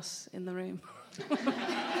few of us in the room.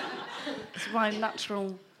 It's my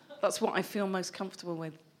natural... That's what I feel most comfortable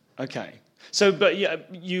with. Okay. So, but yeah,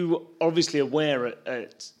 you obviously aware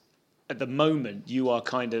at the moment you are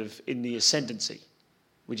kind of in the ascendancy.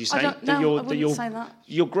 Would you say? I wouldn't say that.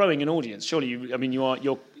 You're growing an audience. Surely, you're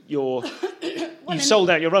you sold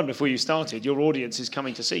out your run before you started. Your audience is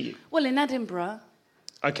coming to see you. Well, in Edinburgh.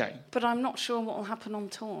 Okay. But I'm not sure what will happen on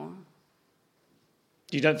tour.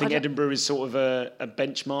 You don't think Edinburgh is sort of a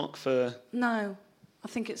benchmark for... No, I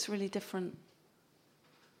think it's really different.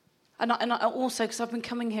 And I also, because I've been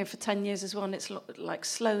coming here for 10 years as well, and it's like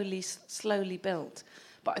slowly built.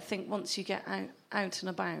 But I think once you get out and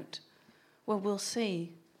about, well, we'll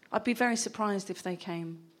see. I'd be very surprised if they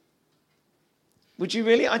came. Would you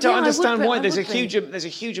really? I don't understand why. There's a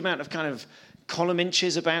huge amount of kind of column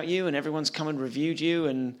inches about you, and everyone's come and reviewed you,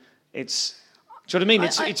 and it's. Do you know what I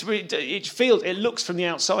mean? It looks from the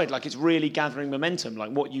outside like it's really gathering momentum.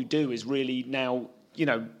 Like what you do is really now,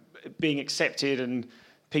 being accepted, and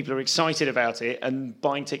people are excited about it and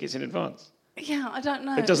buying tickets in advance. Yeah, I don't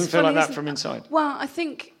know. It doesn't feel like that from inside. Well, I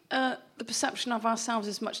think the perception of ourselves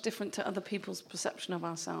is much different to other people's perception of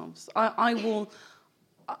ourselves.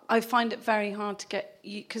 I find it very hard to get,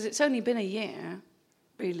 because it's only been a year,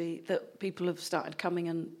 really, that people have started coming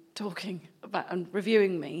and talking about and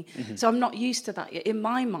reviewing me. Mm-hmm. So I'm not used to that yet. In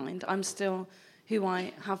my mind, I'm still who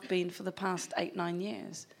I have been for the past 8-9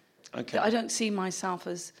 years. Okay. I don't see myself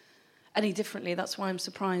as any differently. That's why I'm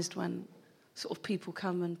surprised when sort of people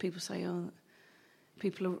come and people say, oh,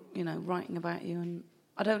 people are, writing about you, and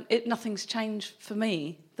nothing's changed for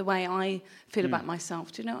me the way I feel about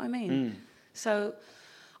myself. Do you know what I mean? Mm. So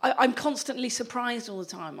I'm constantly surprised all the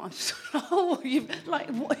time. I'm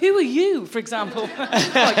who are you, for example?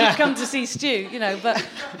 You've come to see Stu, but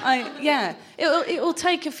it will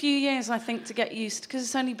take a few years, I think, to get used, because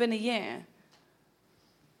it's only been a year.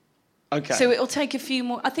 Okay. So it'll take a few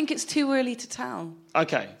more. I think it's too early to tell.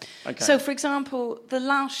 Okay. So, for example, the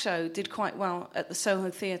last show did quite well at the Soho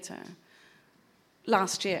Theatre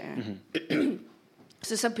last year. Mm-hmm.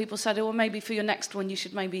 So some people said, well, maybe for your next one, you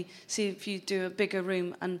should maybe see if you do a bigger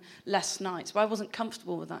room and less nights. But I wasn't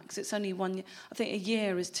comfortable with that, because it's only 1 year. I think a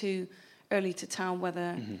year is too early to tell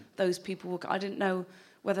whether those people I didn't know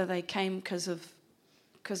whether they came because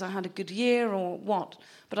I had a good year or what.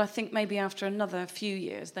 But I think maybe after another few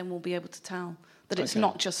years, then we'll be able to tell that it's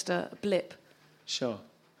not just a blip. Sure.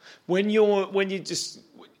 When we're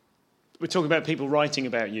talking about people writing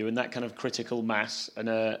about you and that kind of critical mass, and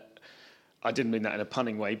I didn't mean that in a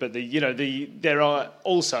punning way, but there are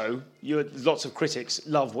also lots of critics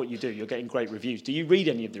love what you do. You're getting great reviews. Do you read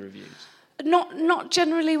any of the reviews? Not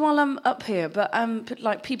generally while I'm up here, but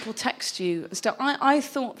like people text you and stuff. I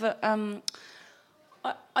thought that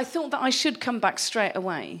I should come back straight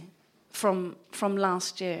away from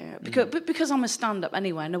last year because I'm a stand-up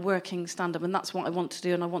anyway, and a working stand-up, and that's what I want to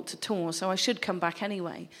do, and I want to tour, so I should come back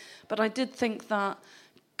anyway. But I did think that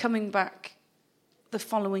coming back the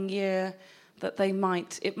following year, that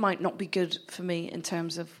it might not be good for me in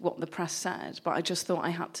terms of what the press said, but I just thought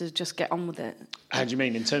I had to just get on with it. How do you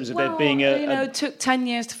mean, in terms of there being it took 10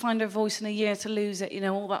 years to find her voice and a year to lose it,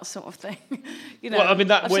 all that sort of thing. Well, I mean,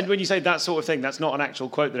 when you say that sort of thing, that's not an actual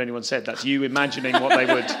quote that anyone said. That's you imagining what they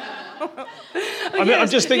would... I'm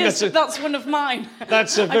just thinking that's one of mine.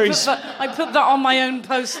 That's a very... I put that on my own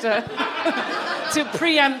poster to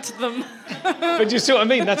preempt them. But you see what I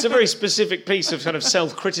mean? That's a very specific piece of kind of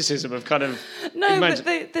self-criticism of kind of... No,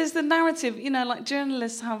 but there's the narrative, like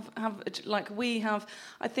journalists have, like we have,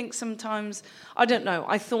 I think sometimes, I don't know,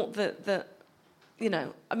 I thought that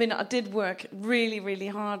I did work really, really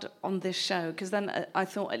hard on this show, because then I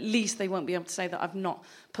thought at least they won't be able to say that I've not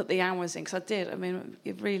put the hours in, because I did. I mean,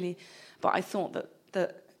 it really... But I thought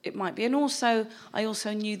that it might be. And also, I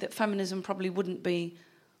also knew that feminism probably wouldn't be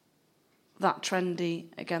that trendy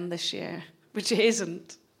again this year, which it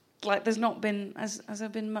isn't. Like, there's not been, has there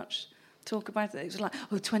been much talk about it? It was like,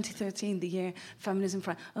 2013, the year feminism...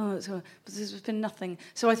 but there's been nothing.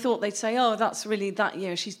 So I thought they'd say, that's really that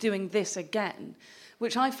year, she's doing this again,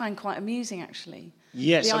 which I find quite amusing, actually.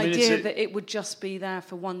 Yes, the idea that it would just be there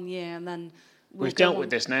for 1 year and then... We've dealt with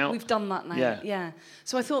this now. We've done that now, yeah.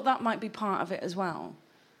 So I thought that might be part of it as well.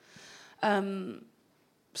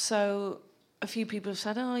 So a few people have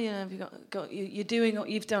said, have you got you're doing what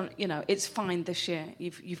you've done, it's fine this year.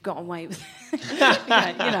 You've got away with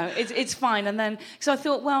it. It's fine. And then, so I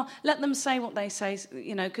thought, well, let them say what they say,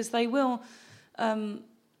 because they will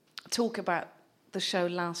talk about the show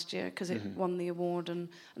last year, because it won the award. And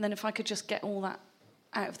then if I could just get all that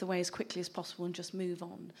out of the way as quickly as possible and just move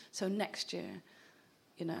on. So next year,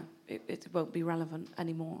 it won't be relevant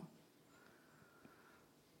anymore.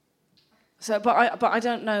 So, but I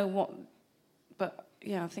don't know what, but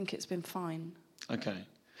yeah, I think it's been fine. Okay.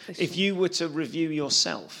 If you were to review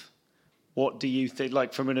yourself, what do you think,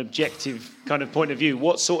 like from an objective kind of point of view,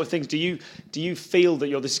 what sort of things do you feel that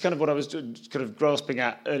this is kind of what I was kind of grasping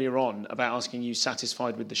at earlier on about asking you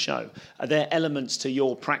satisfied with the show. Are there elements to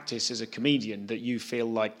your practice as a comedian that you feel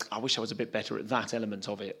like, I wish I was a bit better at that element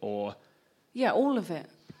of it, or... Yeah, all of it.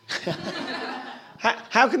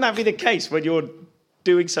 How can that be the case when you're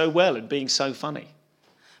doing so well and being so funny?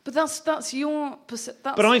 But that's your...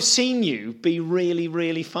 But I've seen you be really,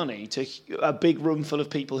 really funny to a big room full of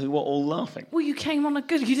people who were all laughing. Well, you came on a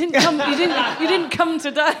good... You didn't come. You didn't come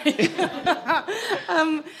today.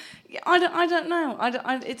 I don't know.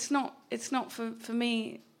 It's not for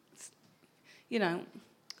me. You know,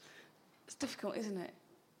 it's difficult, isn't it?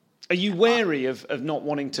 Are you wary of not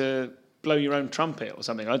wanting to blow your own trumpet or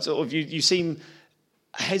something? You seem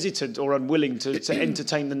hesitant or unwilling to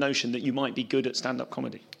entertain the notion that you might be good at stand-up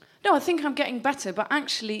comedy. No, I think I'm getting better, but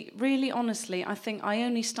actually, really honestly, I think I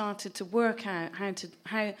only started to work out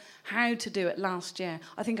how to do it last year.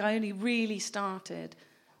 I think I only really started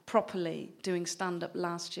properly doing stand-up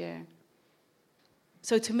last year.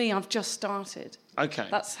 So to me, I've just started. Okay.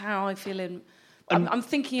 That's how I feel I'm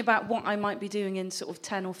thinking about what I might be doing in sort of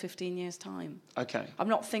 10 or 15 years' time. Okay. I'm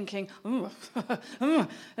not thinking,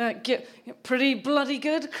 get pretty bloody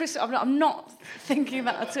good, Chris. I'm not thinking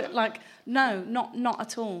that. Like, no, not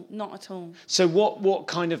at all. Not at all. So what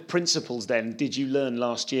kind of principles then did you learn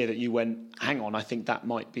last year that you went, hang on, I think that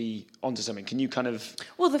might be onto something? Can you kind of...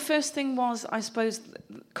 Well, the first thing was, I suppose,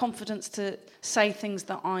 confidence to say things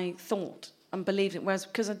that I thought and believed in. Whereas,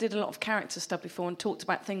 because I did a lot of character stuff before and talked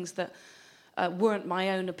about things that weren't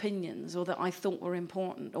my own opinions or that I thought were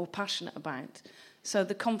important or passionate about. So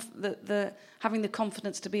the having the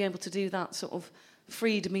confidence to be able to do that sort of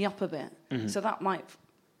freed me up a bit. Mm-hmm. So that might,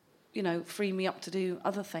 free me up to do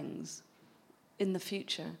other things in the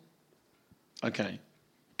future. Okay.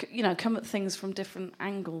 Come at things from different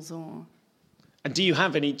angles or... And do you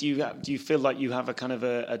have any? Do you feel like you have a kind of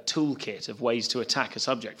a toolkit of ways to attack a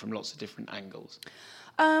subject from lots of different angles?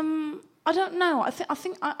 I don't know. I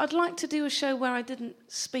think I'd like to do a show where I didn't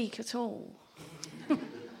speak at all.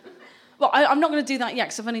 Well, I'm not going to do that yet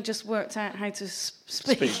because I've only just worked out how to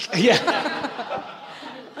speak. Yeah.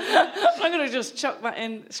 I'm going to just chuck that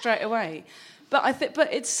in straight away. But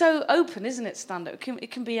but it's so open, isn't it? Stand-up.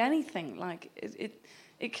 It can be anything. Like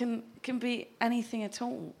it can be anything at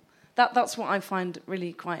all. That's what I find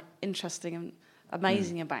really quite interesting and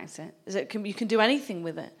amazing about it. Is you can do anything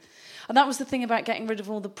with it. And that was the thing about getting rid of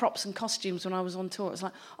all the props and costumes when I was on tour. It's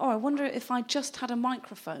like, I wonder if I just had a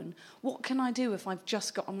microphone. What can I do if I've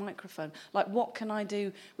just got a microphone? Like, what can I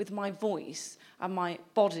do with my voice and my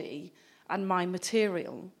body and my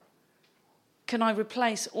material? Can I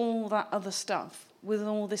replace all that other stuff with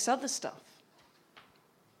all this other stuff?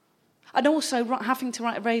 And also having to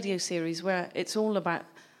write a radio series where it's all about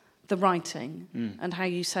the writing and how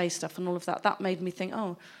you say stuff and all of that. That made me think,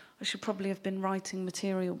 I should probably have been writing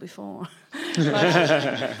material before.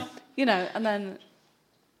 And then...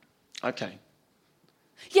 Okay.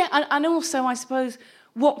 Yeah, and also, I suppose,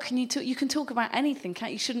 what can you talk... You can talk about anything,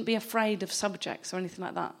 can't you? You shouldn't be afraid of subjects or anything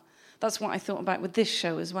like that. That's what I thought about with this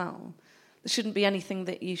show as well. There shouldn't be anything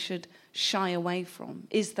that you should shy away from.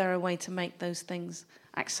 Is there a way to make those things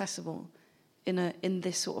accessible in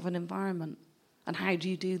this sort of an environment? And how do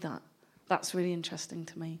you do that? That's really interesting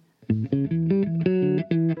to me.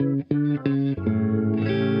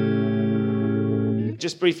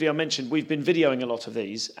 Just briefly, I mentioned we've been videoing a lot of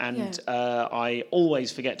these, and I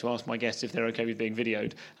always forget to ask my guests if they're okay with being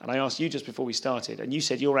videoed. And I asked you just before we started, and you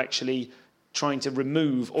said you're actually trying to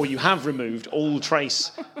remove, or you have removed, all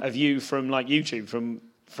trace of you from YouTube,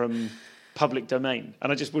 from public domain.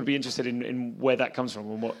 And I just would be interested in where that comes from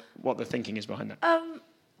and what the thinking is behind that.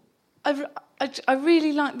 I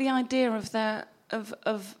really like the idea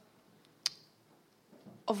of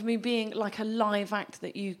me being like a live act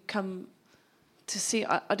that you come to see.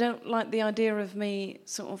 I don't like the idea of me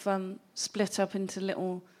sort of split up into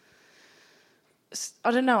little...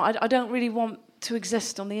 I don't know. I don't really want to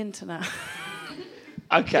exist on the internet.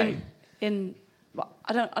 Okay. I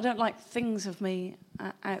don't like things of me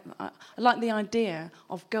out. I like the idea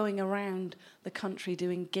of going around the country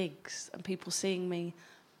doing gigs and people seeing me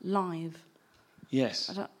live.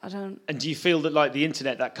 Yes. I don't. And do you feel that, the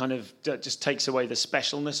internet, that kind of just takes away the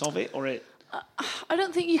specialness of it, or it? I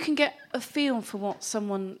don't think you can get a feel for what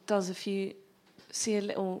someone does if you see a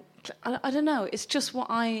little. I don't know. It's just what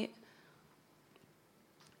I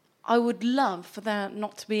would love for there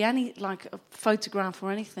not to be any a photograph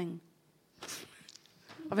or anything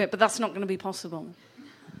of it, but that's not going to be possible.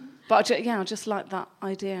 But I just like that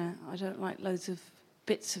idea. I don't like loads of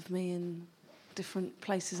bits of me in different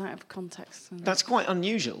places out of context. That's quite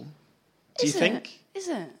unusual. Do you think? Is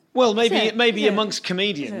it? Well, maybe amongst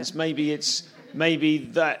comedians, maybe it's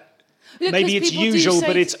usual,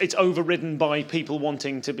 but it's overridden by people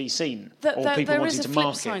wanting to be seen or people wanting to market. There is a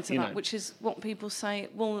flip side to that, which is what people say.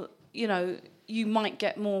 Well, you might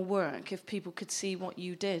get more work if people could see what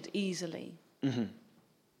you did easily. Mm-hmm.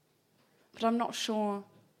 But I'm not sure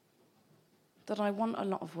that I want a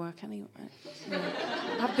lot of work anyway.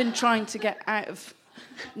 I've been trying to get out of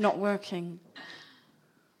not working.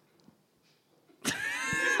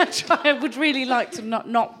 I would really like to not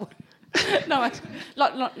work. No,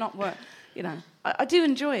 not work. You know, I do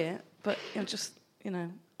enjoy it, but just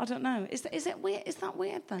I don't know. Is it weird? Is that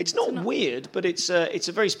weird then? It's not weird, but it's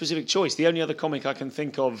a very specific choice. The only other comic I can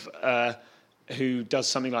think of who does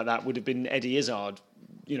something like that would have been Eddie Izzard,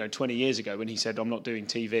 20 years ago when he said, "I'm not doing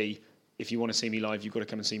TV. If you want to see me live, you've got to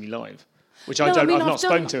come and see me live." Which I've not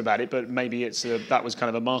spoken to him about it, but maybe that was kind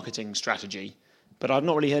of a marketing strategy. But I've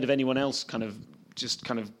not really heard of anyone else kind of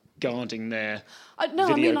guarding their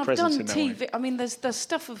video presence in that way. I've done TV. I mean, there's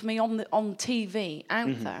stuff of me on TV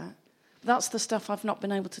out there. That's the stuff I've not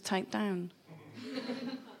been able to take down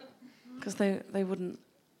because they wouldn't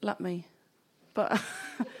let me. But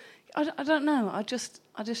I don't know. I just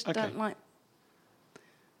don't like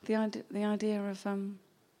the idea of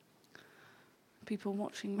people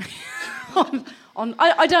watching me on.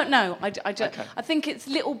 I don't know. I think it's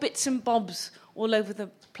little bits and bobs all over the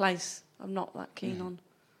place. I'm not that keen on.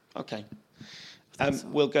 Okay.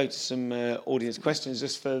 We'll go to some audience questions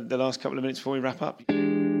just for the last couple of minutes before we wrap up.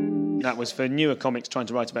 That was for newer comics trying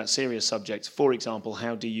to write about serious subjects. For example,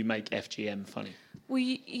 how do you make FGM funny? Well,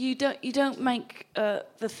 you don't make the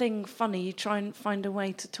thing funny. You try and find a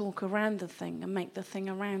way to talk around the thing and make the thing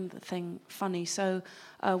around the thing funny. So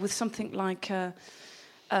with something like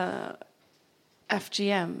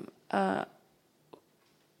FGM,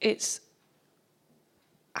 it's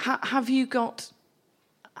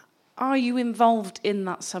are you involved in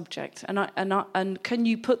that subject? And can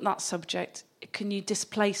you put that subject? Can you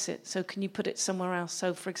displace it? So can you put it somewhere else?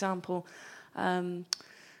 So, for example, the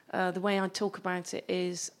way I talk about it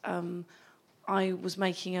is I was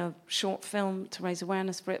making a short film to raise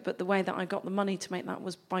awareness for it, but the way that I got the money to make that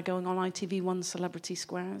was by going on ITV1 Celebrity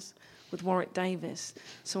Squares with Warwick Davis.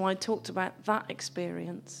 So I talked about that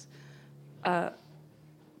experience,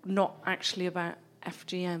 not actually about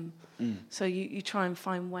FGM. So you try and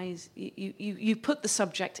find ways, you put the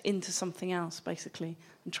subject into something else, basically,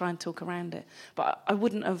 and try and talk around it. But I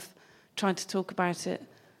wouldn't have tried to talk about it,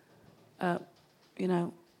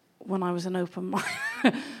 when I was an open mind.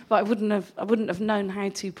 But I wouldn't have known how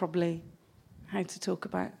to talk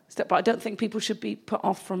about stuff. But I don't think people should be put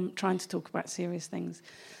off from trying to talk about serious things.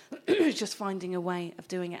 Just finding a way of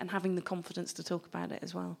doing it and having the confidence to talk about it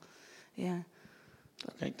as well. Yeah.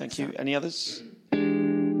 Okay, thank you. Any others?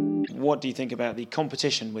 What do you think about the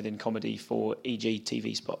competition within comedy for, e.g.,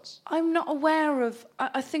 TV spots? I'm not aware of...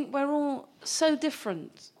 I think we're all so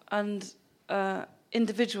different and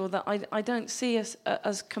individual that I don't see us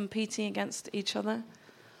as competing against each other.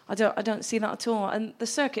 I don't see that at all. And the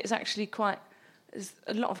circuit is actually there's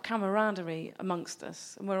a lot of camaraderie amongst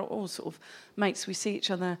us, and we're all sort of mates. We see each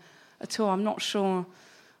other at all. I'm not sure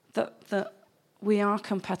that we are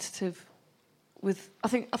competitive with... I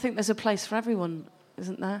think there's a place for everyone,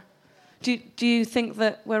 isn't there? Do you think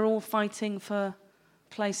that we're all fighting for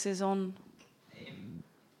places on... A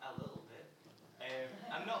little bit.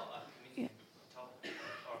 I'm not a comedian at all,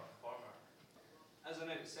 or a performer. As an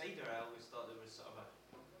outsider, I always thought there was sort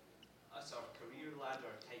of a career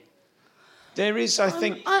ladder type. There is, I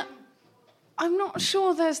think... I'm not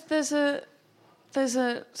sure there's a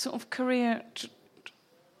sort of career...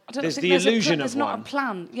 I don't there's think the there's illusion there's of not one. A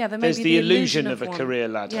plan. Yeah, there's the illusion of a one. career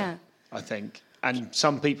ladder, yeah. I think. And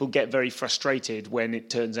some people get very frustrated when it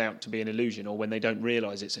turns out to be an illusion or when they don't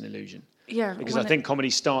realise it's an illusion. Yeah. Because I think comedy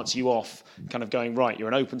starts you off kind of going, right, you're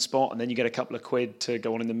an open spot, and then you get a couple of quid to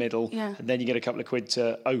go on in the middle, yeah. and then you get a couple of quid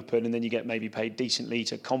to open, and then you get maybe paid decently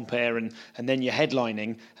to compare, and then you're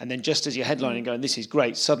headlining, and then just as you're headlining going, this is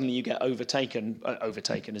great, suddenly you get overtaken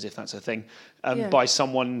as if that's a thing, by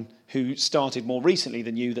someone who started more recently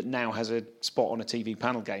than you that now has a spot on a TV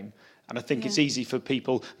panel game. And I think it's easy for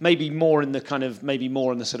people, maybe more in the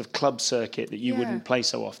sort of club circuit that you wouldn't play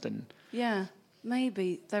so often. Yeah,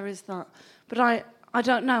 maybe there is that, but I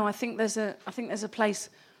don't know. I think there's a place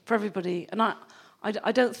for everybody, and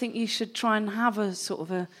I don't think you should try and have a sort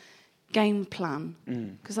of a game plan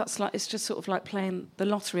because it's just sort of like playing the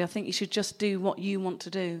lottery. I think you should just do what you want to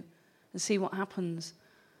do and see what happens,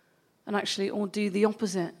 and actually, or do the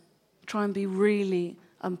opposite. Try and be really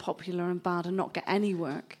unpopular and bad and not get any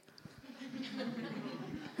work.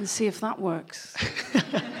 And see if that works,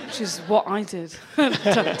 which is what I did.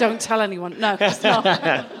 Don't tell anyone. No, it's not.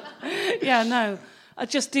 Yeah, no.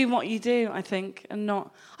 Just do what you do, I think, and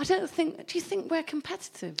not... Do you think we're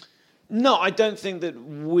competitive? No, I don't think that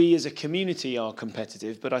we as a community are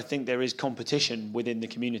competitive, but I think there is competition within the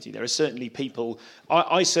community. There are certainly people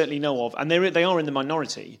I certainly know of, and they are in the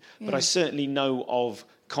minority, but I certainly know of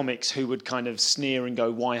comics who would kind of sneer and go,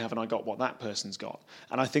 why haven't I got what that person's got?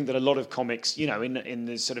 And I think that a lot of comics, you know, in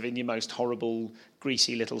the sort of in your most horrible,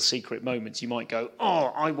 greasy little secret moments, you might go, oh,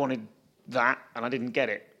 I wanted that and I didn't get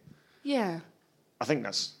it. Yeah. I think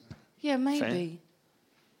that's maybe. fair.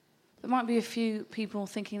 There might be a few people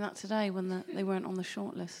thinking that today when they weren't on the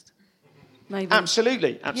shortlist. Maybe.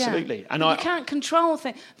 Absolutely. Yeah. And you can't control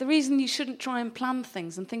things. The reason you shouldn't try and plan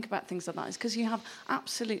things and think about things like that is because you have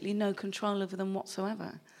absolutely no control over them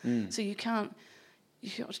whatsoever. So you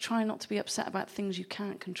should try not to be upset about things you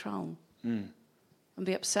can't control. And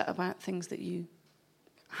be upset about things that you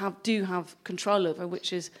do have control over,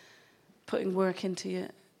 which is putting work into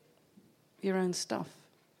your own stuff.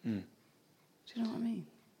 Do you know what I mean?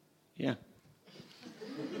 Yeah.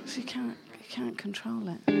 So you can't control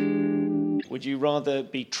it. Would you rather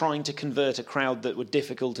be trying to convert a crowd that were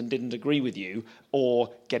difficult and didn't agree with you,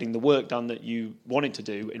 or getting the work done that you wanted to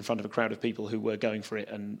do in front of a crowd of people who were going for it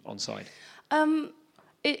and on side?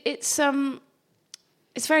 It's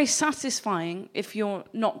very satisfying if you're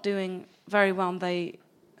not doing very well. I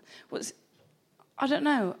don't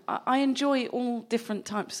know. I enjoy all different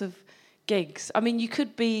types of gigs. I mean, you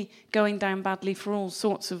could be going down badly for all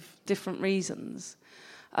sorts of different reasons.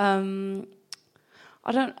 I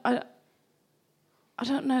don't know. I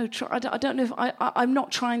don't know if I'm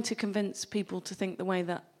not trying to convince people to think the way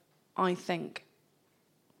that I think.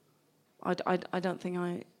 I don't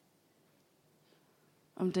think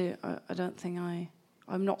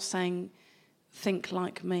I'm not saying think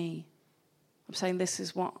like me. I'm saying this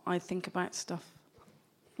is what I think about stuff.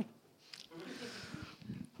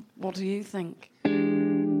 What do you think?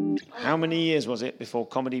 How many years was it before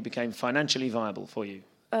comedy became financially viable for you?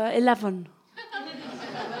 11.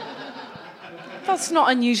 That's not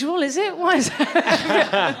unusual, is it? Why is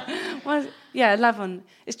it? Yeah, 11.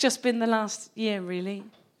 It's just been the last year, really.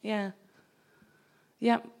 Yeah.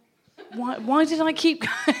 Yeah. Why did I keep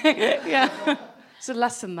going? Yeah. It's a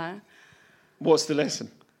lesson there. What's the lesson?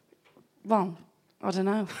 Well, I don't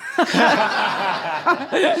know.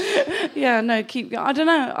 Yeah, no, keep going. I don't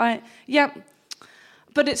know.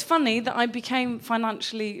 But it's funny that I became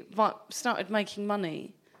financially... started making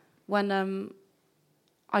money when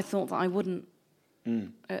I thought that I wouldn't.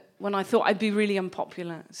 When I thought I'd be really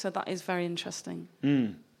unpopular. So that is very interesting.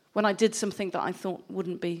 When I did something that I thought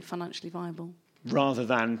wouldn't be financially viable. Rather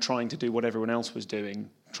than trying to do what everyone else was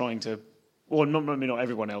doing, not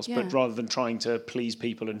everyone else, but rather than trying to please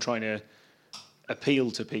people and trying to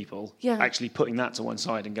appeal to people, actually putting that to one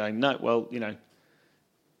side and going, no, well, you know,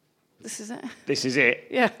 this is it. This is it.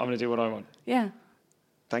 Yeah. I'm going to do what I want. Yeah.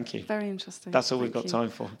 Thank you. Very interesting. That's all we've got time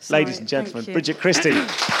for. Sorry, ladies and gentlemen, thank you. Bridget Christie.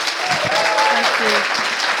 Thank you.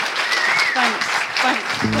 Thanks.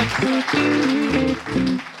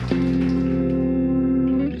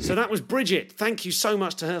 So that was Bridget. Thank you so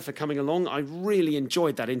much to her for coming along. I really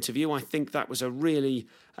enjoyed that interview. I think that was a really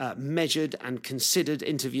measured and considered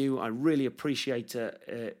interview. I really appreciated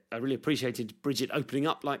Bridget opening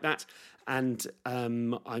up like that. And I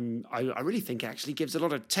really think it actually gives a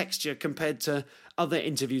lot of texture compared to other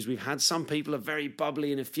interviews we've had. Some people are very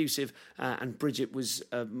bubbly and effusive, and Bridget was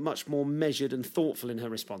much more measured and thoughtful in her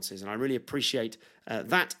responses. And I really appreciate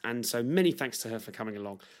that. And so many thanks to her for coming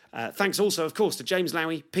along. Thanks also, of course, to James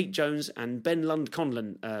Lowy, Pete Jones and Ben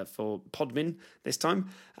Lund-Conlon for Podmin this time.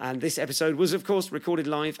 And this episode was, of course, recorded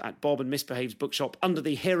live at Bob and Misbehaved's bookshop under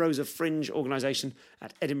the Heroes of Fringe organisation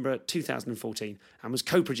at Edinburgh 2014 and was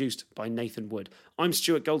co-produced by Nathan Wood. I'm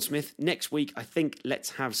Stuart Goldsmith. Next week, I think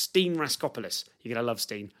let's have Steen Raskopoulos. You're going to love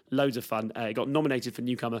Steen. Loads of fun. He got nominated for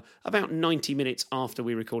Newcomer about 90 minutes after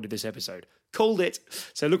we recorded this episode. Called it.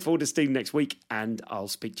 So look forward to Steen next week, and I'll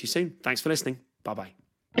speak to you soon. Thanks for listening. Bye-bye.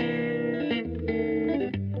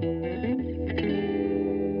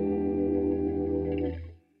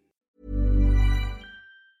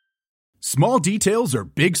 Small details are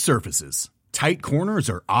big surfaces. Tight corners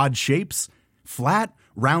are odd shapes. Flat,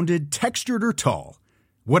 rounded, textured, or tall.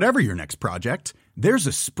 Whatever your next project, there's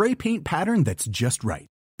a spray paint pattern that's just right.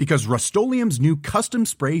 Because Rust-Oleum's new Custom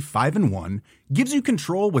Spray 5-in-1 gives you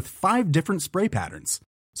control with 5 different spray patterns.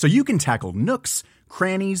 So you can tackle nooks,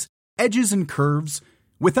 crannies, edges, and curves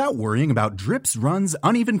without worrying about drips, runs,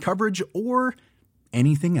 uneven coverage, or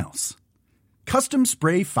anything else. Custom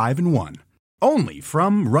Spray 5-in-1. Only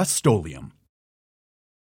from Rust-Oleum.